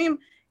הראשונים,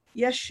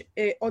 יש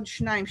עוד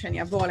 2 שאני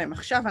אעבור עליהם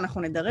עכשיו,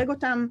 אנחנו נדרג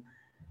אותם,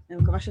 אני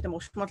מקווה שאתם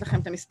רושמות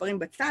לכם את המספרים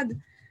בצד.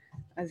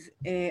 אז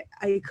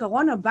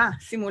העיקרון הבא,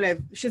 שימו לב,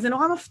 שזה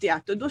נורא מפתיע,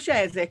 תודו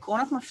שזה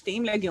עקרונות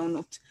מפתיעים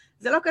לגאונות.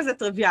 זה לא כזה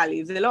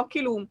טריוויאלי, זה לא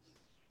כאילו,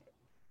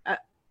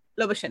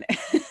 לא משנה.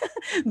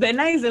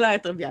 בעיניי זה לא היה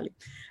טריוויאלי.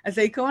 אז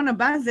העיקרון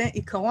הבא זה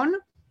עיקרון,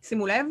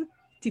 שימו לב,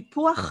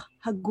 טיפוח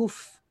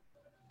הגוף.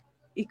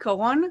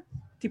 עיקרון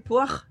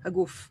טיפוח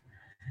הגוף.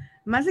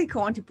 מה זה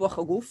עיקרון טיפוח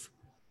הגוף?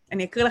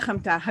 אני אקריא לכם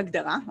את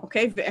ההגדרה,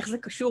 אוקיי? ואיך זה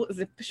קשור,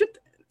 זה פשוט,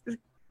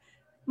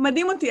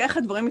 מדהים אותי איך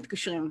הדברים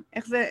מתקשרים,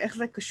 איך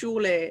זה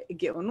קשור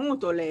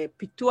לגאונות או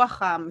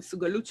לפיתוח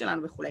המסוגלות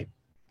שלנו וכו'.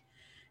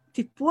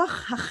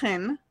 טיפוח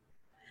החן,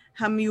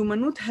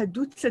 המיומנות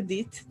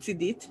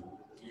הדו-צידית,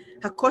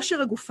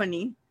 הכושר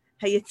הגופני,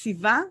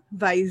 היציבה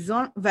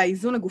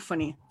והאיזון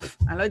הגופני.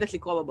 אני לא יודעת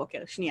לקרוא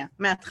בבוקר, שנייה,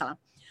 מההתחלה.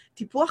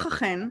 טיפוח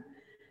החן,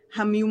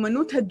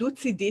 המיומנות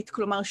הדו-צידית,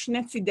 כלומר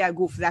 2 צידי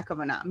הגוף, זה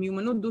הכוונה.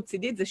 המיומנות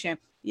דו-צידית זה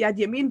שיד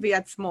ימין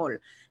ויד שמאל,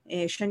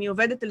 שאני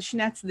עובדת על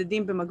 2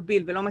 הצדדים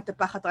במקביל ולא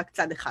מטפחת רק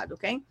צד אחד,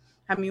 אוקיי?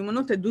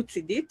 המיומנות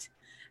הדו-צידית,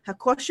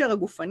 הכושר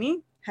הגופני,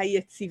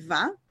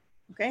 היציבה,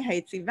 אוקיי?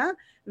 היציבה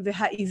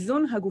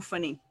והאיזון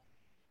הגופני.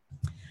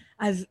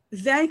 אז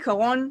זה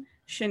העיקרון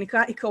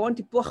שנקרא עיקרון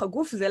טיפוח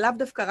הגוף, זה לאו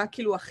דווקא רק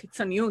כאילו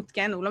החיצוניות,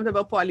 כן? הוא לא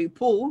מדבר פה על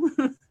איפור,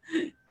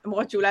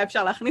 למרות שאולי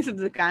אפשר להכניס את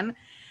זה כאן,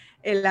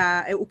 אלא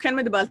הוא כן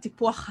מדבר על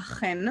טיפוח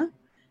החן,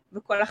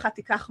 וכל אחת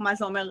תיקח מה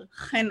זה אומר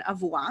חן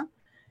עבורה,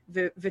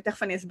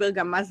 ותכף אני אסביר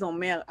גם מה זה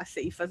אומר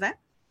הסעיף הזה.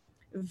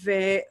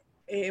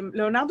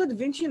 ולאונרדו דה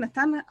וינצ'י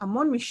נתן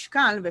המון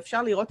משקל,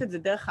 ואפשר לראות את זה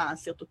דרך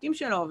הסרטוטים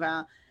שלו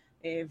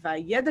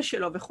והידע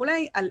שלו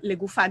וכולי,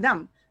 לגוף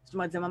האדם. זאת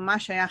אומרת, זה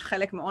ממש היה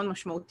חלק מאוד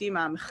משמעותי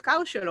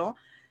מהמחקר שלו,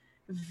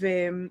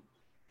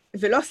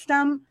 ולא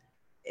סתם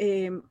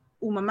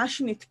הוא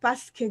ממש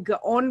נתפס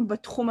כגאון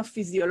בתחום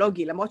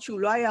הפיזיולוגי, למרות שהוא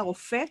לא היה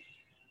רופא,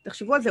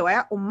 תחשבו על זה, הוא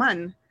היה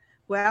אומן.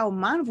 הוא היה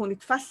אומן והוא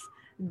נתפס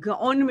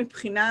גאון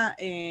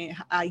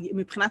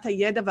מבחינת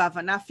הידע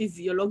וההבנה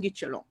הפיזיולוגית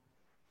שלו.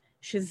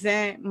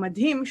 שזה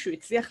מדהים שהוא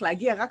הצליח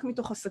להגיע רק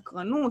מתוך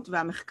הסקרנות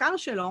והמחקר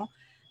שלו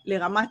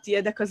לרמת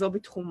ידע כזו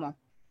בתחומו.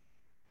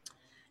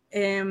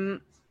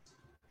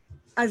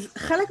 אז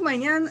חלק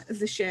מהעניין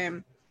זה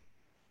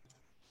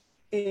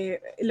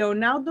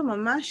שלאונרדו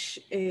ממש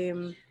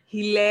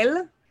הילל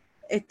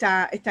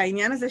את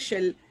העניין הזה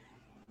של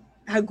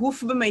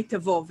הגוף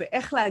במיטבו,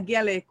 ואיך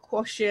להגיע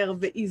לכושר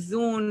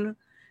ואיזון,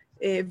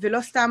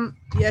 ולא סתם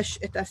יש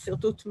את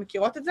הסרטוט,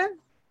 מכירות את זה?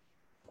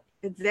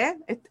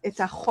 את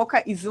החוק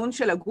האיזון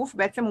של הגוף,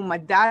 בעצם הוא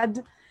מדד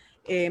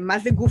מה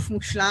זה גוף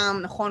מושלם,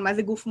 נכון? מה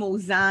זה גוף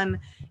מאוזן.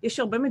 יש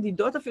הרבה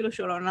מדידות אפילו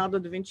שלאונרדו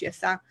דה וינצ'י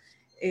עשה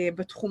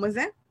בתחום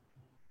הזה,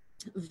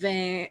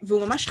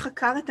 והוא ממש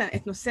חקר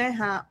את נושא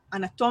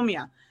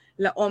האנטומיה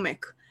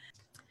לעומק.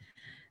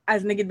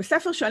 אז נגיד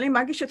בספר שואלים,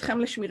 מה גישתכם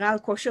לשמירה על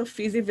כושר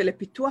פיזי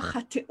ולפיתוח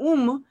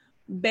התאום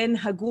בין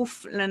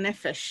הגוף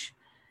לנפש?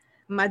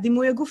 מה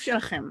דימוי הגוף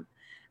שלכם?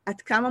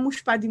 עד כמה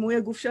מושפע דימוי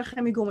הגוף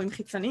שלכם מגורמים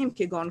חיצוניים,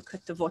 כגון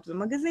כתבות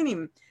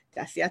ומגזינים,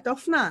 תעשיית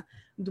האופנה,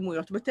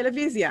 דמויות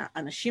בטלוויזיה,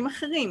 אנשים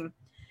אחרים?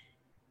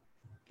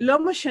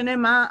 לא משנה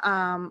מה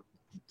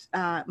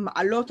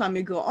המעלות או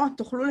המגרעות,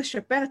 תוכלו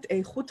לשפר את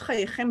איכות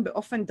חייכם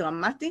באופן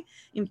דרמטי,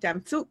 אם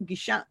תאמצו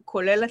גישה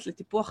כוללת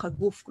לטיפוח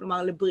הגוף,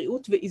 כלומר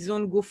לבריאות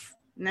ואיזון גוף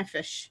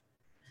נפש.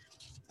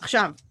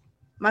 עכשיו,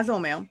 מה זה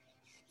אומר?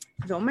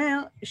 זה אומר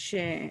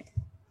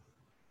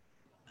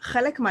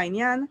שחלק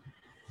מהעניין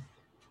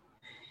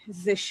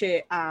זה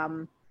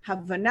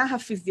שההבנה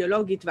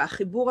הפיזיולוגית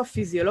והחיבור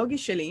הפיזיולוגי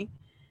שלי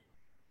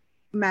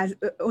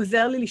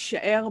עוזר לי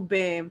להישאר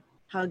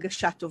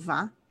בהרגשה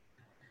טובה,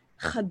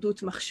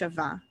 חדות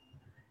מחשבה,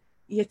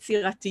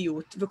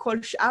 יצירתיות,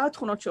 וכל שאר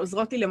התכונות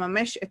שעוזרות לי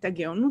לממש את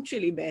הגאונות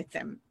שלי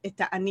בעצם, את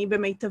האני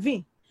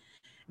במיטבי.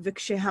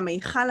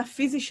 וכשהמיכל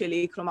הפיזי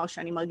שלי, כלומר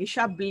שאני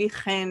מרגישה בלי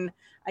חן,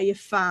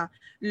 עייפה,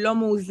 לא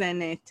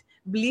מאוזנת,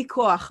 בלי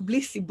כוח,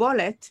 בלי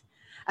סיבולת,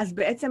 אז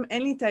בעצם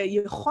אין לי את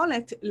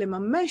היכולת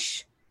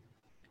לממש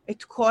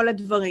את כל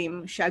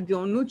הדברים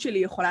שהגאונות שלי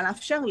יכולה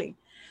לאפשר לי.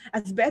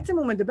 אז בעצם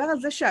הוא מדבר על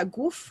זה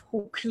שהגוף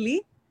הוא כלי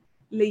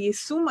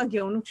ליישום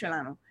הגאונות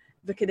שלנו,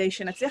 וכדי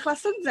שנצליח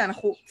לעשות את זה,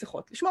 אנחנו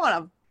צריכות לשמור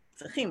עליו.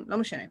 צריכים, לא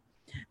משנה.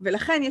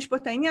 ולכן יש פה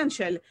את העניין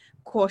של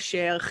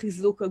כושר,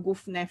 חיזוק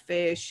הגוף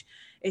נפש,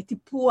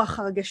 טיפוח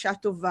הרגשה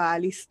טובה,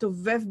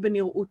 להסתובב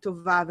בנראות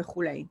טובה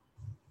וכו'.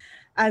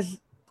 אז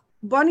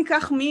בואו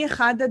ניקח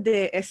מ-1 עד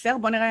 10,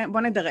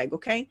 בואו נדרג,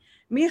 אוקיי?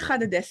 מ-1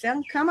 עד 10,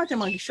 כמה אתם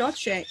מרגישות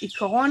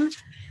שעיקרון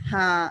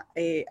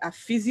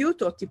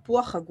הפיזיות או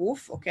טיפוח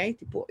הגוף, אוקיי?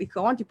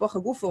 עיקרון טיפוח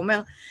הגוף, הוא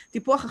אומר,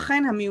 טיפוח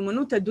אכן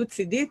המיומנות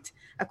הדו-צידית,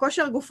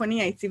 הכושר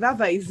הגופני, היציבה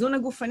והאיזון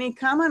הגופני,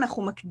 כמה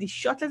אנחנו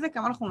מקדישות לזה,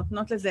 כמה אנחנו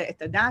נותנות לזה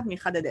את הדעת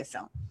מ-1 עד 10.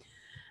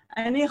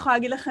 אני יכולה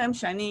להגיד לכם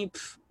שאני,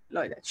 לא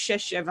יודעת,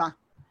 6-7.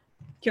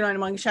 כאילו, אני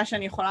מרגישה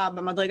שאני יכולה,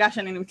 במדרגה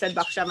שאני נמצאת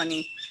בה עכשיו,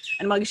 אני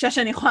מרגישה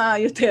שאני יכולה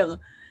יותר.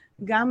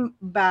 גם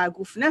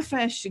בגוף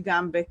נפש,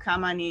 גם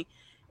בכמה אני,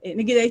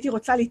 נגיד, הייתי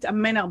רוצה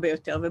להתאמן הרבה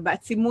יותר,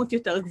 ובעצימות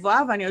יותר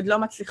גבוהה, ואני עוד לא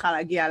מצליחה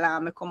להגיע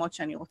למקומות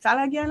שאני רוצה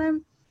להגיע אליהם.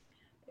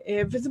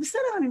 וזה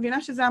בסדר, אני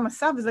מבינה שזה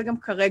המסע, וזה גם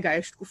כרגע,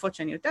 יש תקופות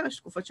שאני יותר, יש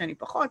תקופות שאני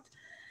פחות.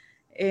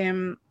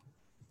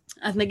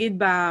 אז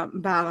נגיד,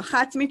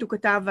 בהערכה עצמית הוא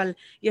כתב על,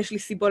 יש לי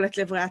סיבולת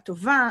לב ריאה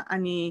טובה,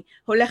 אני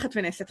הולכת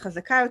ונעשית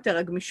חזקה יותר,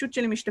 הגמישות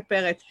שלי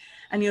משתפרת,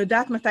 אני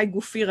יודעת מתי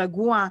גופי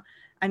רגוע,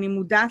 אני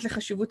מודעת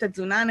לחשיבות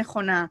התזונה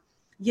הנכונה,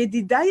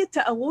 ידידיי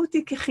יתארו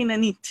אותי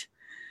כחיננית.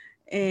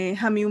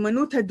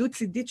 המיומנות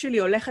הדו-צידית שלי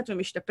הולכת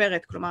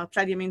ומשתפרת, כלומר,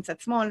 צד ימין, צד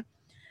שמאל.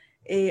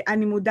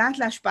 אני מודעת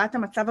להשפעת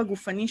המצב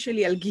הגופני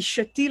שלי על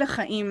גישתי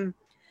לחיים.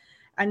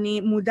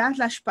 אני מודעת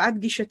להשפעת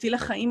גישתי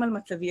לחיים על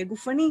מצבי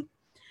הגופני.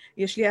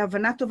 יש לי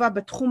הבנה טובה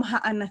בתחום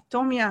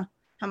האנטומיה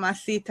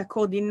המעשית,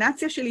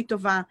 הקואורדינציה שלי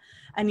טובה.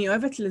 אני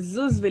אוהבת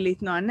לזוז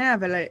ולהתנוענע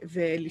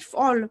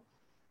ולפעול.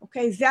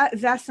 אוקיי?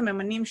 זה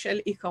הסממנים של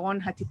עיקרון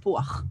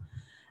הטיפוח.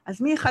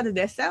 אז מ-1 עד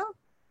 10,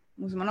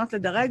 מוזמנות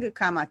לדרג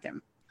כמה אתם.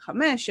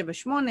 5, 7,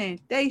 8,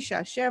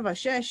 9, 7,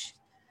 6,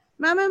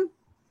 מהמם.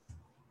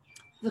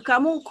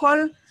 וכאמור,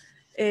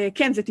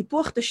 כן, זה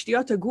טיפוח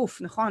תשתיות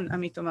הגוף, נכון?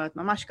 עמית אומרת,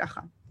 ממש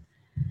ככה.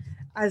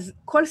 אז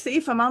כל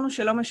סעיף אמרנו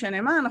שלא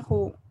משנה מה,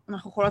 אנחנו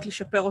יכולות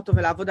לשפר אותו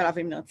ולעבוד עליו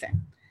אם נרצה.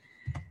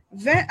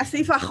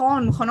 והסעיף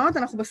האחרון, מוכנות?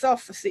 אנחנו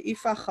בסוף.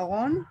 הסעיף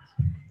האחרון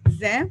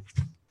זה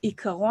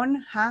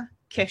עיקרון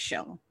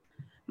הקשר.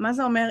 מה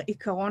זה אומר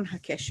עיקרון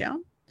הקשר?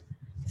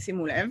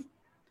 שימו לב,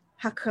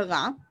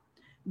 הכרה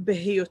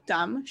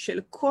בהיותם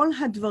של כל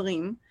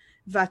הדברים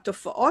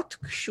והתופעות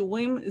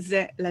קשורים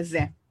זה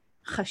לזה.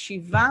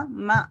 חשיבה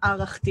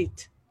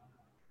מערכתית.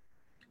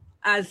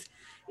 אז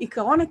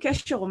עיקרון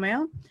הקשר אומר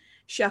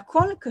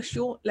שהכל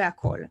קשור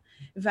להכל.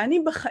 ואני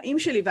בחיים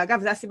שלי,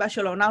 ואגב, זו הסיבה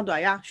שלאונרדו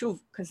היה,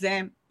 שוב, כזה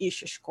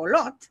איש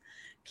אשכולות,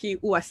 כי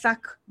הוא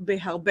עסק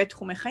בהרבה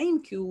תחומי חיים,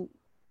 כי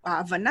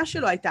ההבנה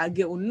שלו הייתה,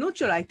 הגאונות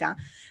שלו הייתה,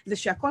 זה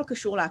שהכל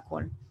קשור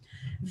להכל.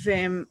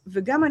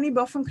 וגם אני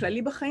באופן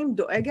כללי בחיים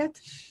דואגת,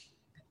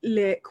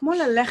 כמו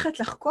ללכת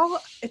לחקור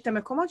את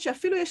המקומות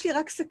שאפילו יש לי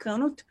רק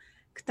סקרנות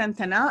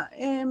קטנטנה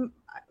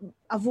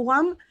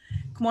עבורם,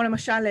 כמו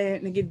למשל,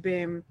 נגיד,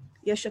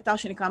 יש אתר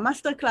שנקרא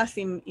מאסטר קלאס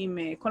עם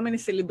כל מיני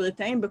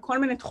סלבריטאים בכל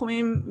מיני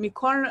תחומים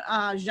מכל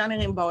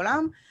הז'אנרים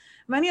בעולם,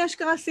 ואני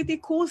אשכרה עשיתי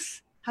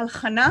קורס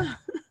הלחנה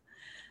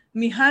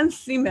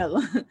מהנס צימר,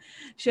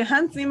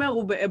 שהנס צימר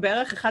הוא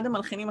בערך אחד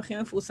המלחינים הכי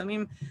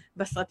מפורסמים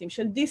בסרטים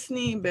של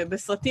דיסני,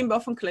 בסרטים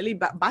באופן כללי,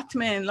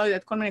 באטמן, לא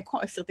יודעת, כל מיני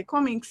סרטי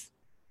קומיקס,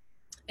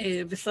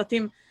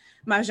 וסרטים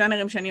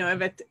מהז'אנרים שאני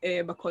אוהבת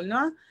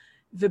בקולנוע,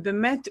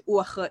 ובאמת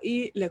הוא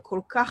אחראי לכל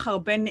כך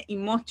הרבה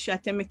נעימות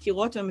שאתם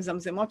מכירות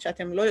ומזמזמות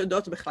שאתם לא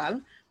יודעות בכלל,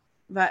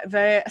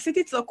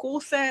 ועשיתי אצלו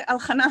קורס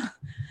הלחנה.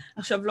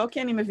 עכשיו, לא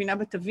כי אני מבינה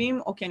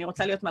בתווים, או כי אני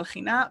רוצה להיות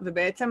מלחינה,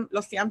 ובעצם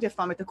לא סיימתי אף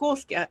פעם את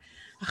הקורס, כי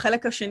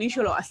החלק השני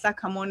שלו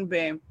עסק המון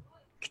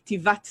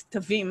בכתיבת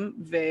תווים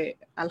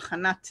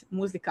והלחנת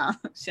מוזיקה,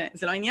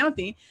 שזה לא עניין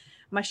אותי.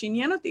 מה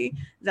שעניין אותי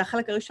זה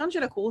החלק הראשון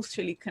של הקורס,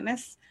 של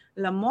להיכנס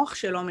למוח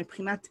שלו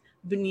מבחינת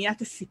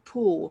בניית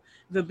הסיפור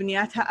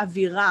ובניית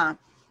האווירה,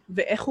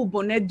 ואיך הוא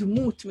בונה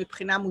דמות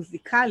מבחינה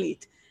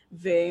מוזיקלית,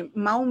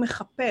 ומה הוא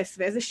מחפש,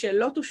 ואיזה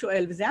שאלות הוא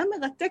שואל, וזה היה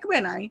מרתק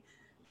בעיניי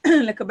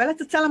לקבל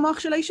הצצה למוח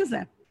של האיש הזה.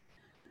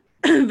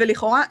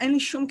 ולכאורה אין לי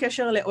שום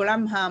קשר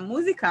לעולם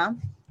המוזיקה,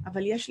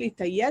 אבל יש לי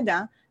את הידע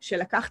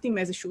שלקחתי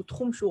מאיזשהו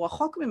תחום שהוא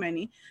רחוק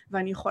ממני,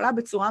 ואני יכולה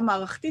בצורה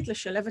מערכתית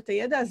לשלב את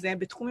הידע הזה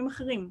בתחומים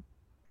אחרים,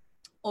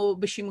 או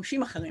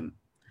בשימושים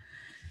אחרים.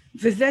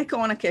 וזה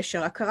עיקרון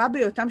הקשר, הכרה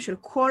בהיותם של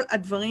כל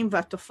הדברים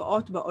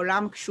והתופעות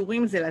בעולם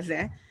קשורים זה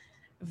לזה,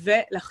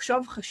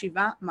 ולחשוב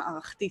חשיבה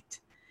מערכתית.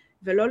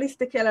 ולא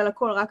להסתכל על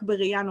הכל רק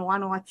בראייה נורא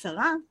נורא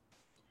צרה,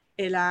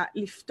 אלא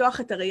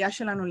לפתוח את הראייה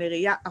שלנו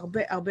לראייה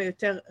הרבה הרבה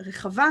יותר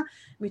רחבה,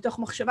 מתוך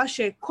מחשבה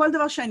שכל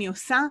דבר שאני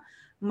עושה,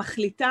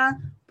 מחליטה,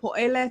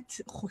 פועלת,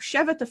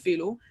 חושבת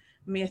אפילו,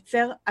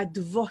 מייצר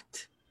אדוות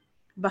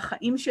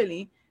בחיים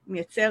שלי,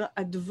 מייצר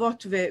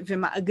אדוות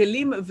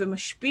ומעגלים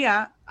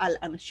ומשפיע על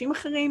אנשים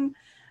אחרים,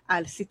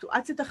 על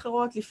סיטואציות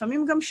אחרות,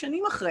 לפעמים גם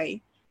שנים אחרי,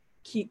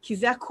 כי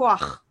זה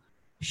הכוח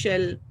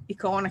של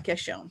עיקרון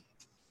הקשר.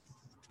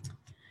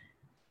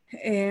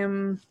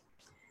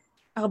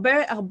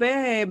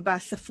 הרבה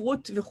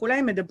בספרות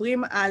וכולי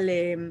מדברים על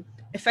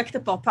אפקט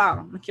הפרפר.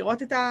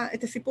 מכירות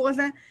את הסיפור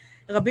הזה?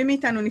 רבים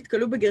מאיתנו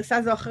נתקלו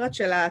בגרסה זו או אחרת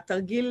של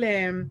התרגיל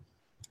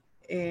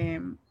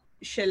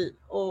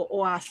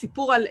או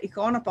הסיפור על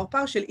עיקרון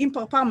הפרפר של אם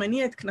פרפר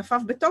מניע את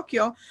כנפיו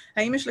בטוקיו,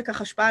 האם יש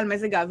לכך השפעה על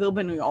מזג האוויר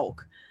בניו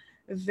יורק.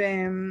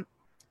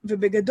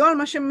 ובגדול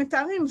מה שהם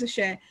מתארים זה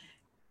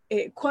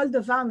שכל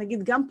דבר,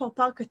 נגיד גם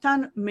פרפר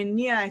קטן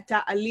מניע את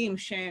העלים,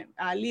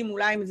 שהעלים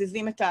אולי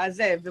מזיזים את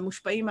הזה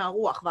ומושפעים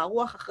מהרוח,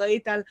 והרוח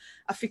אחראית על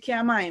אפיקי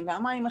המים,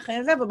 והמים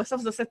אחרי זה,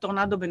 ובסוף זה עושה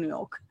טורנדו בניו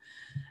יורק.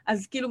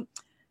 אז כאילו,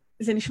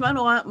 זה נשמע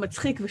נורא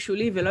מצחיק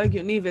ושולי ולא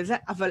הגיוני וזה,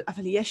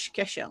 אבל יש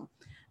קשר.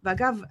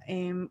 ואגב,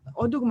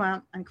 עוד דוגמה,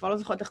 אני כבר לא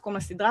זוכרת איך קוראים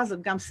לסדרה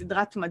הזאת, גם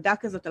סדרת מדע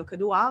כזאת על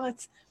כדור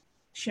הארץ,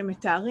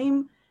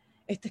 שמתארים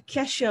את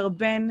הקשר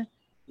בין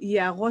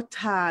יערות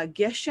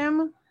הגשם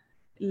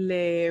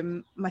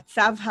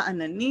למצב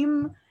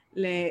העננים,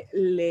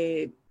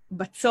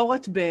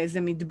 לבצורת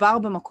באיזה מדבר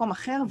במקום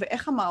אחר,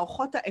 ואיך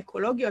המערכות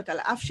האקולוגיות, על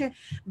אף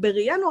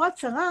שבראייה נורא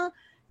צרה,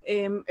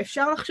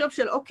 אפשר לחשוב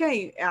של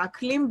אוקיי,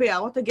 האקלים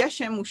ביערות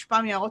הגשם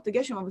מושפע מיערות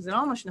הגשם, אבל זה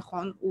לא ממש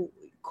נכון,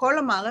 כל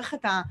המערכת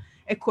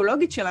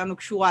האקולוגית שלנו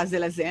קשורה זה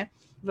לזה,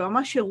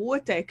 וממש הראו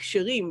את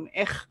ההקשרים,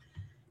 איך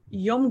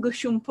יום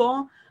גשום פה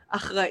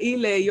אחראי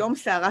ליום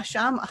שערה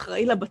שם,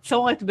 אחראי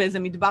לבצורת באיזה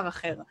מדבר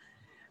אחר.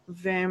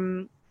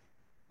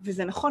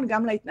 וזה נכון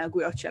גם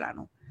להתנהגויות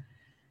שלנו.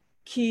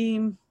 כי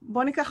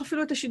בואו ניקח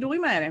אפילו את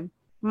השידורים האלה.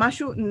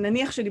 משהו,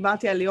 נניח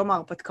שדיברתי על יום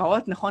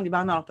ההרפתקאות, נכון,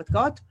 דיברנו על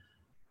הרפתקאות,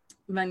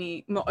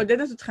 ואני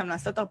מעודדת אתכם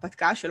לעשות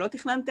הרפתקה שלא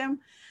תכננתם,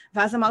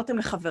 ואז אמרתם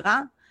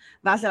לחברה,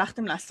 ואז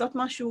הלכתם לעשות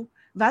משהו,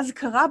 ואז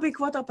קרה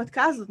בעקבות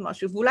ההרפתקה הזאת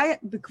משהו, ואולי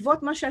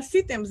בעקבות מה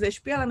שעשיתם זה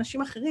השפיע על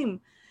אנשים אחרים,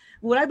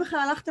 ואולי בכלל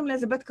הלכתם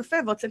לאיזה בית קפה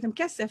והוצאתם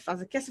כסף,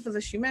 אז הכסף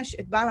הזה שימש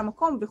את בעל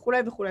המקום וכו'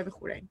 וכו'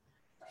 וכו'.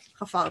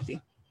 חפרתי.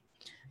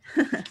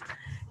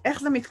 איך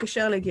זה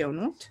מתקשר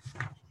לגאונות?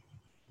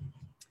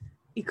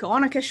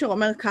 עיקרון הקשר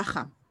אומר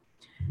ככה,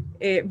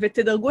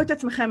 ותדרגו את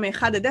עצמכם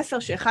מ-1 עד 10,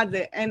 ש1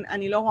 זה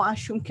אני לא רואה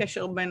שום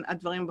קשר בין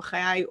הדברים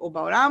בחיי או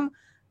בעולם,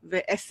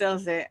 ו10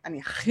 זה אני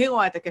הכי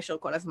רואה את הקשר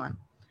כל הזמן.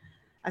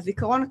 אז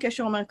עיקרון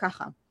הקשר אומר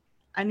ככה,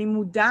 אני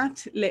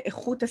מודעת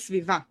לאיכות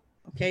הסביבה,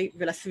 אוקיי?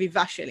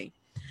 ולסביבה שלי.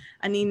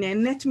 אני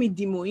נהנית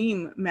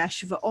מדימויים,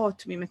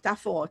 מהשוואות,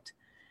 ממטאפורות.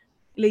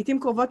 לעתים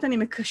קרובות אני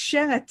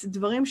מקשרת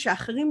דברים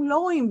שאחרים לא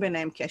רואים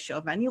ביניהם קשר,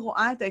 ואני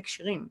רואה את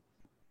ההקשרים.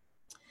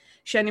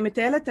 כשאני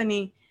מטיילת,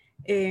 אני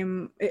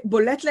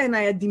בולט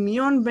לעיניי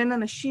הדמיון בין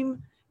אנשים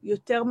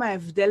יותר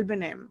מההבדל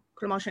ביניהם.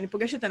 כלומר, כשאני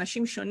פוגשת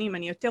אנשים שונים,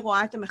 אני יותר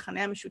רואה את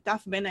המכנה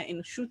המשותף בין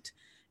האנושות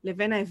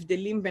לבין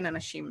ההבדלים בין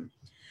אנשים.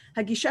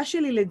 הגישה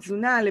שלי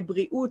לתזונה,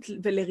 לבריאות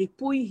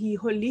ולריפוי היא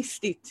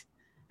הוליסטית.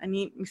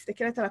 אני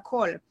מסתכלת על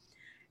הכל.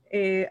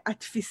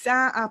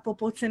 התפיסה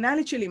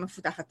הפרופורציונלית שלי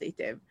מפותחת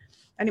היטב.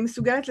 אני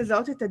מסוגלת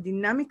לזהות את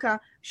הדינמיקה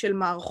של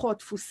מערכות,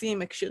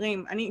 דפוסים,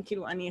 הקשרים.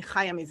 אני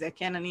חיה מזה,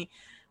 כן? אני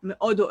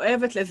מאוד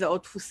אוהבת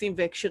לזהות דפוסים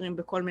והקשרים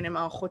בכל מיני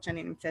מערכות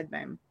שאני נמצאת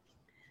בהן.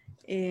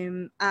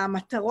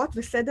 המטרות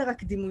וסדר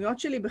הקדימויות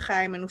שלי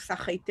בחיי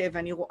מנוסח היטב,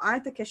 ואני רואה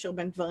את הקשר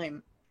בין דברים.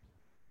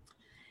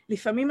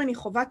 לפעמים אני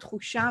חווה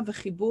תחושה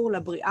וחיבור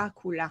לבריאה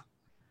כולה.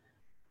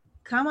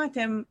 כמה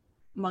אתם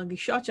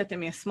מרגישות שאתם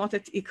מיישמות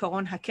את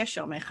עיקרון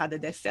הקשר מ-1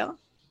 עד 10?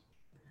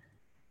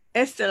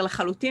 10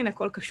 לחלוטין,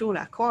 הכל קשור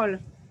להכל.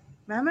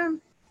 מהמם.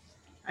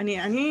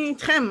 אני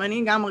איתכם,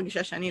 אני גם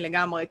מרגישה שאני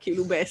לגמרי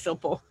כאילו ב10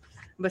 פה,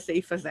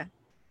 בסעיף הזה.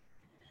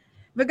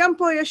 וגם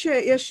פה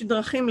יש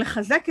דרכים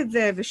לחזק את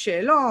זה,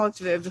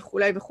 ושאלות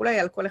וכולי וכולי,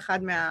 על כל אחד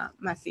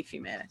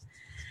מהסעיפים האלה.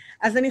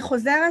 אז אני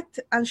חוזרת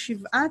על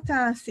 7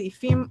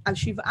 הסעיפים, על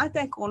 7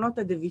 העקרונות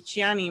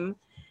הדוויצ'יאניים,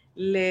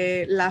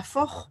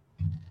 להפוך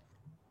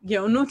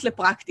גאונות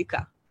לפרקטיקה,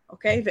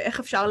 אוקיי? ואיך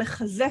אפשר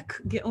לחזק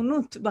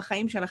גאונות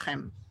בחיים שלכם.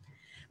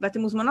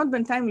 ואתם מוזמנות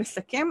בינתיים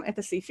לסכם את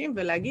הסעיפים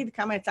ולהגיד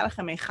כמה יצא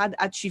לכם מ-1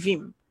 עד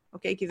 70,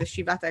 אוקיי? כי זה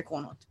 7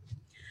 העקרונות.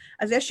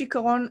 אז יש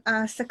עיקרון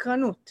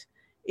הסקרנות,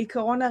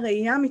 עיקרון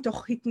הראייה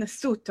מתוך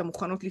התנסות,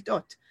 המוכנות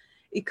לטעות,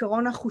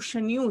 עיקרון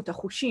החושניות,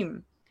 החושים,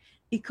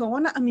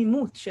 עיקרון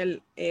העמימות של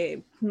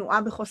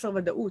תנועה בחוסר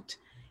ודאות,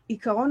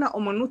 עיקרון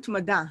האומנות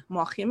מדע,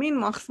 מוח ימין,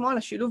 מוח שמאל,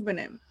 השילוב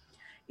ביניהם,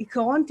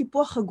 עיקרון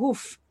טיפוח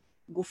הגוף,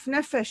 גוף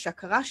נפש,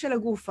 הכרה של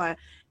הגוף,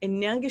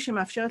 האנרגיה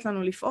שמאפשרת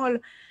לנו לפעול,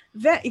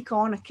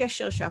 ועיקרון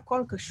הקשר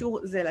שהכל קשור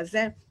זה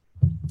לזה,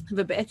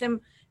 ובעצם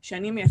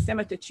כשאני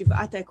מיישמת את 7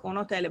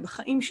 העקרונות האלה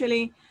בחיים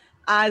שלי,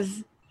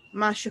 אז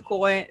מה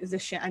שקורה זה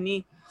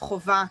שאני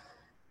חובה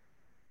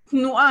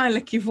תנועה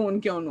לכיוון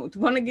גאונות.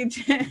 בוא נגיד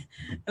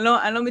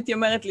שאני לא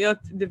מתיימרת להיות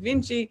דה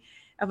וינצ'י,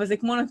 אבל זה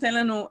כמו נותן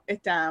לנו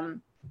את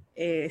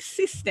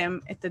הסיסטם,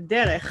 את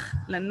הדרך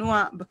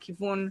לנוע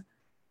בכיוון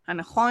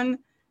הנכון,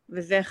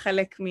 וזה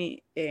חלק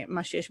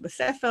ממה שיש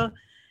בספר.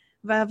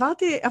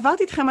 ועברתי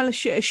איתכם על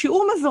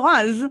שיעור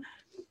מזורז,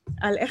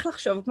 על איך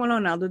לחשוב כמו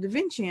לאונרדו דה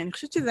וינצ'י. אני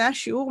חושבת שזה היה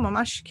שיעור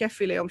ממש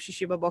כיפי ליום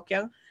שישי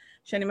בבוקר,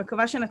 שאני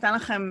מקווה שנתן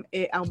לכם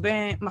הרבה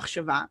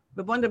מחשבה,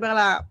 ובואו נדבר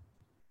על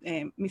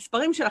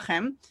המספרים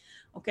שלכם,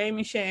 אוקיי?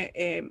 מי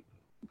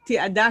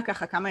שתיעדה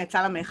ככה כמה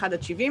יצא לה מ-1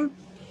 עד 70.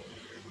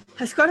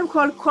 אז קודם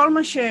כל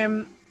מה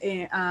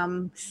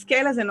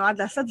שהסקייל הזה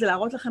נועד לעשות זה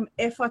להראות לכם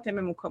איפה אתם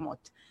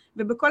ממוקמות.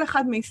 ובכל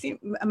אחד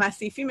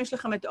מהסעיפים יש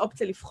לכם את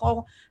האופציה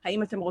לבחור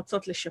האם אתם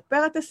רוצות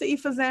לשפר את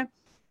הסעיף הזה,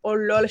 או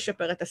לא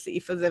לשפר את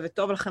הסעיף הזה,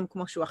 וטוב לכם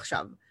כמו שהוא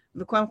עכשיו.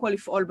 וקודם כל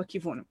לפעול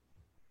בכיוון.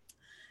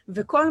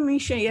 וכל מי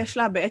שיש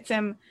לה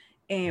בעצם,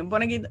 בוא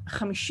נגיד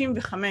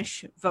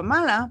 55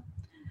 ומעלה,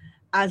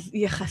 אז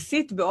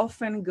יחסית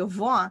באופן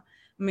גבוה,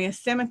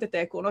 מיישמת את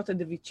העקרונות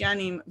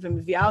הדוויצ'יאניים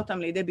ומביאה אותם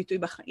לידי ביטוי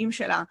בחיים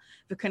שלה,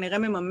 וכנראה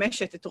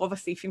מממשת את רוב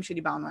הסעיפים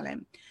שדיברנו עליהם.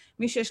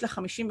 מי שיש לה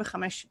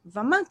 55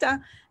 ומטה,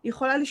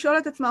 יכולה לשאול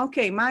את עצמה,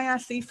 אוקיי, מה היה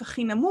הסעיף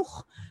הכי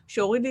נמוך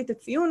שהוריד לי את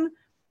הציון,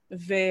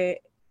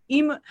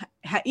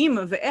 והאם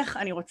ואיך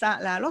אני רוצה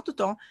להעלות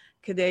אותו,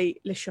 כדי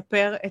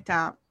לשפר את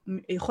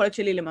היכולת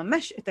שלי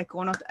לממש את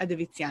העקרונות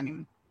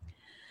הדוויצ'יאניים.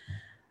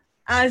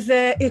 אז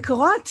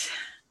עקרות,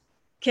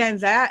 כן,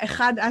 זה היה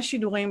אחד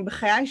השידורים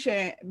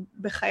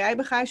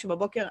בחיי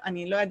שבבוקר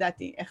אני לא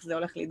ידעתי איך זה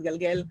הולך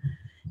להתגלגל.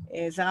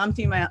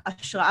 זרמתי עם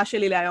ההשראה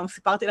שלי להיום,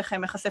 סיפרתי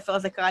לכם איך הספר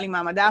הזה קרא לי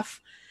מהמדף,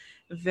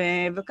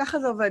 וככה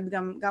זה עובד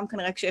גם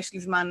כנראה כשיש לי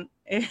זמן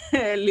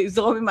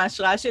לזרום עם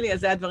ההשראה שלי, אז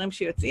זה הדברים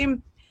שיוצאים.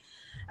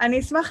 אני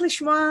אשמח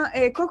לשמוע,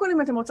 קודם כל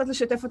אם אתם רוצות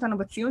לשתף אותנו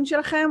בציון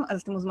שלכם,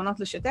 אז אתם מוזמנות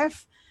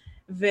לשתף,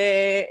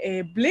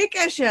 ובלי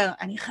קשר,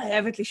 אני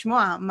חייבת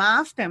לשמוע מה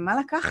אהבתם, מה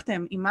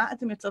לקחתם, עם מה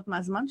אתם יוצאות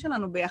מהזמן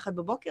שלנו ביחד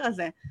בבוקר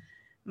הזה,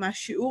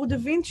 מהשיעור דה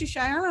וינצ'י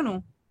שהיה לנו,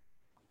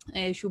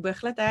 שהוא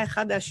בהחלט היה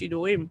אחד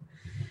השידורים.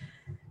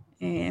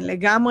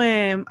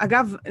 לגמרי,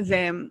 אגב,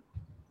 זה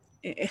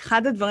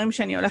אחד הדברים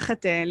שאני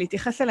הולכת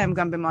להתייחס אליהם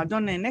גם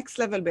במועדון Next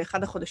Level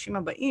באחד החודשים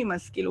הבאים,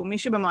 אז כאילו מי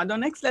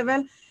שבמועדון Next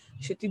Level,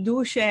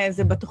 שתדעו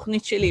שזה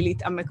בתוכנית שלי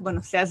להתעמק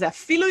בנושא הזה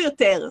אפילו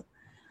יותר.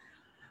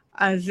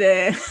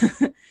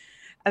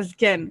 אז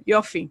כן,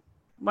 יופי.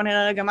 בואו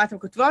נראה רגע מה אתם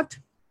כותבות.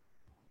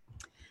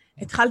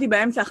 התחלתי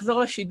באמצע לחזור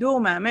לשידור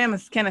מהמם,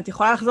 אז כן, את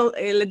יכולה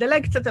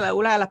לדלג קצת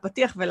אולי על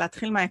הפתיח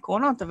ולהתחיל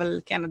מהעקרונות, אבל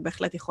כן, את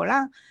בהחלט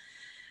יכולה.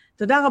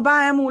 תודה רבה,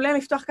 היה מעולה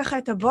לפתוח ככה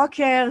את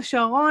הבוקר,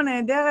 שרון,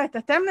 נהדרת,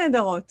 אתם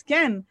נהדרות,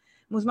 כן.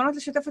 מוזמנות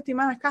לשתף אותי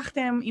מה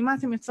לקחתם, עם מה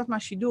אתם יוצאות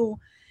מהשידור.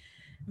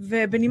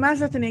 ובנימה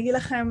הזאת אני אגיד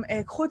לכם,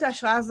 קחו את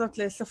ההשראה הזאת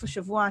לסוף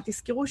השבוע,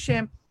 תזכרו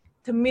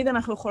שתמיד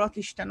אנחנו יכולות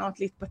להשתנות,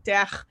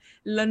 להתפתח,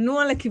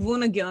 לנוע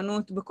לכיוון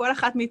הגאונות, בכל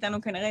אחת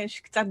מאיתנו כנראה יש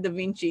קצת דה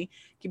וינצ'י,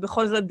 כי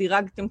בכל זאת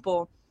דירגתם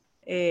פה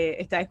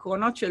את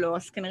העקרונות שלו,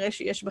 אז כנראה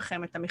שיש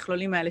בכם את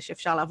המכלולים האלה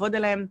שאפשר לעבוד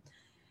עליהם.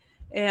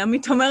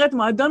 עמית אומרת,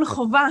 מועדון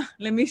חובה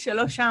למי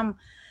שלא שם,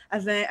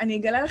 אז אני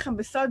אגלה לכם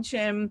בסוד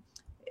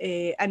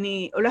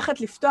שאני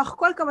הולכת לפתוח,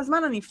 כל כמה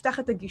זמן אני אפתח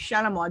את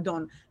הגישה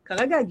למועדון.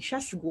 כרגע הגישה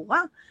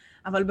סגורה,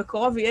 אבל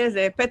בקרוב יהיה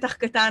איזה פתח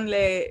קטן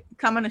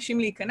לכמה נשים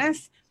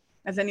להיכנס,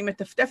 אז אני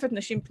מטפטפת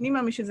נשים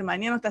פנימה, מי שזה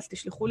מעניין אותה, אז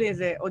תשלחו לי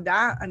איזה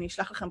הודעה, אני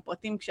אשלח לכם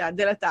פרטים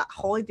כשהדלת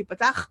האחורית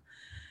תיפתח,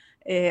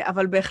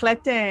 אבל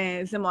בהחלט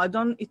זה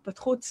מועדון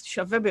התפתחות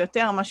שווה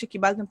ביותר, מה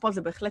שקיבלתם פה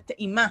זה בהחלט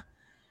טעימה,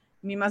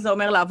 ממה זה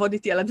אומר לעבוד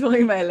איתי על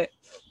הדברים האלה.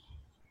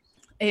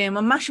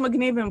 ממש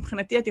מגניב,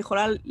 ומבחינתי את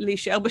יכולה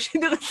להישאר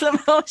בשידור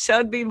 24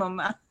 שעות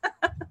ביממה.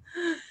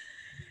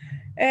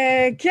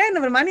 כן,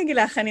 אבל מה אני אגיד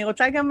לך? אני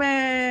רוצה גם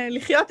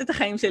לחיות את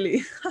החיים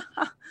שלי.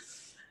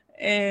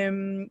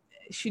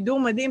 שידור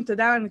מדהים,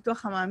 תודה על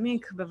הניתוח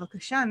המעמיק.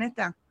 בבקשה,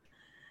 נטע.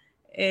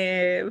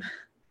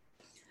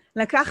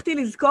 לקחתי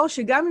לזכור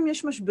שגם אם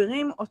יש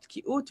משברים או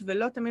תקיעות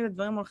ולא תמיד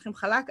הדברים הולכים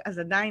חלק, אז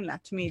עדיין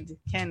להתמיד.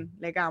 כן,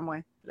 לגמרי.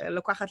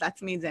 לוקחת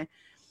לעצמי את זה.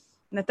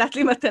 נתת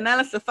לי מתנה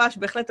לשפה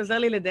שבהחלט עוזר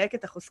לי לדייק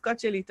את החוזקות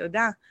שלי,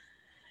 תודה.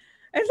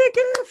 איזה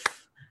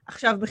כיף.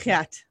 עכשיו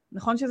בחייאת.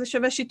 נכון שזה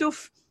שווה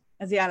שיתוף?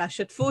 אז יאללה,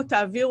 שתפו,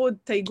 תעבירו,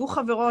 תייגו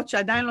חברות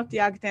שעדיין לא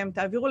תייגתם,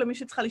 תעבירו למי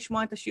שצריכה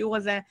לשמוע את השיעור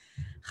הזה.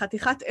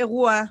 חתיכת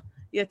אירוע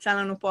יצא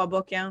לנו פה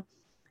הבוקר,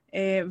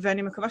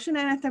 ואני מקווה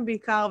שנהנתם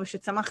בעיקר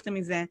ושצמחתם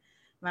מזה,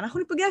 ואנחנו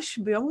ניפגש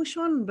ביום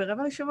ראשון,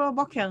 6:45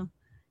 בבוקר.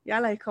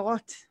 יאללה,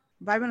 יקרות,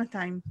 ביי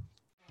בינתיים.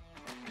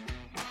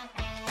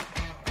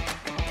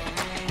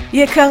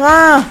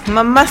 יקרה,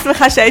 ממש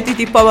שמחה שהייתי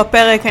איתי פה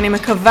בפרק, אני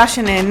מקווה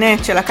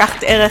שנהנית,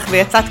 שלקחת ערך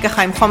ויצאת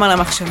ככה עם חומר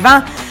למחשבה.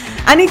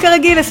 אני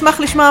כרגיל אשמח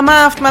לשמוע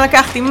מה אהבת, מה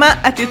לקחתי,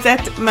 מה את יוצאת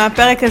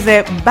מהפרק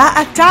הזה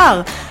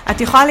באתר.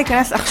 את יכולה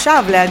להיכנס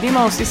עכשיו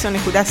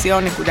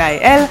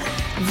ל-adimaosiso.co.il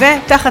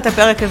ותחת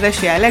הפרק הזה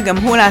שיעלה גם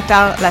הוא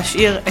לאתר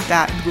להשאיר את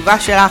התגובה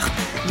שלך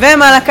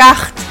ומה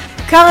לקחת.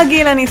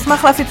 כרגיל אני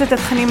אשמח להפיץ את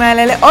התכנים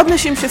האלה לעוד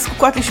נשים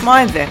שזקוקות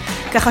לשמוע את זה.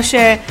 ככה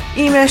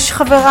שאם יש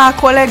חברה,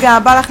 קולגה,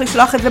 בא לך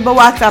לשלוח את זה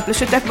בוואטסאפ,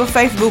 לשתף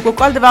בפייסבוק או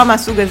כל דבר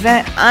מהסוג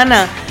הזה,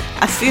 אנא,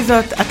 עשי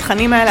זאת,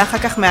 התכנים האלה אחר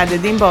כך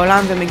מעדדים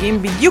בעולם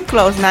ומגיעים בדיוק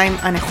לאוזניים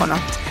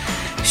הנכונות.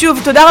 שוב,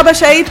 תודה רבה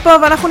שהיית פה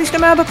ואנחנו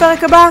נשתמע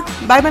בפרק הבא.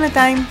 ביי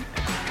בינתיים.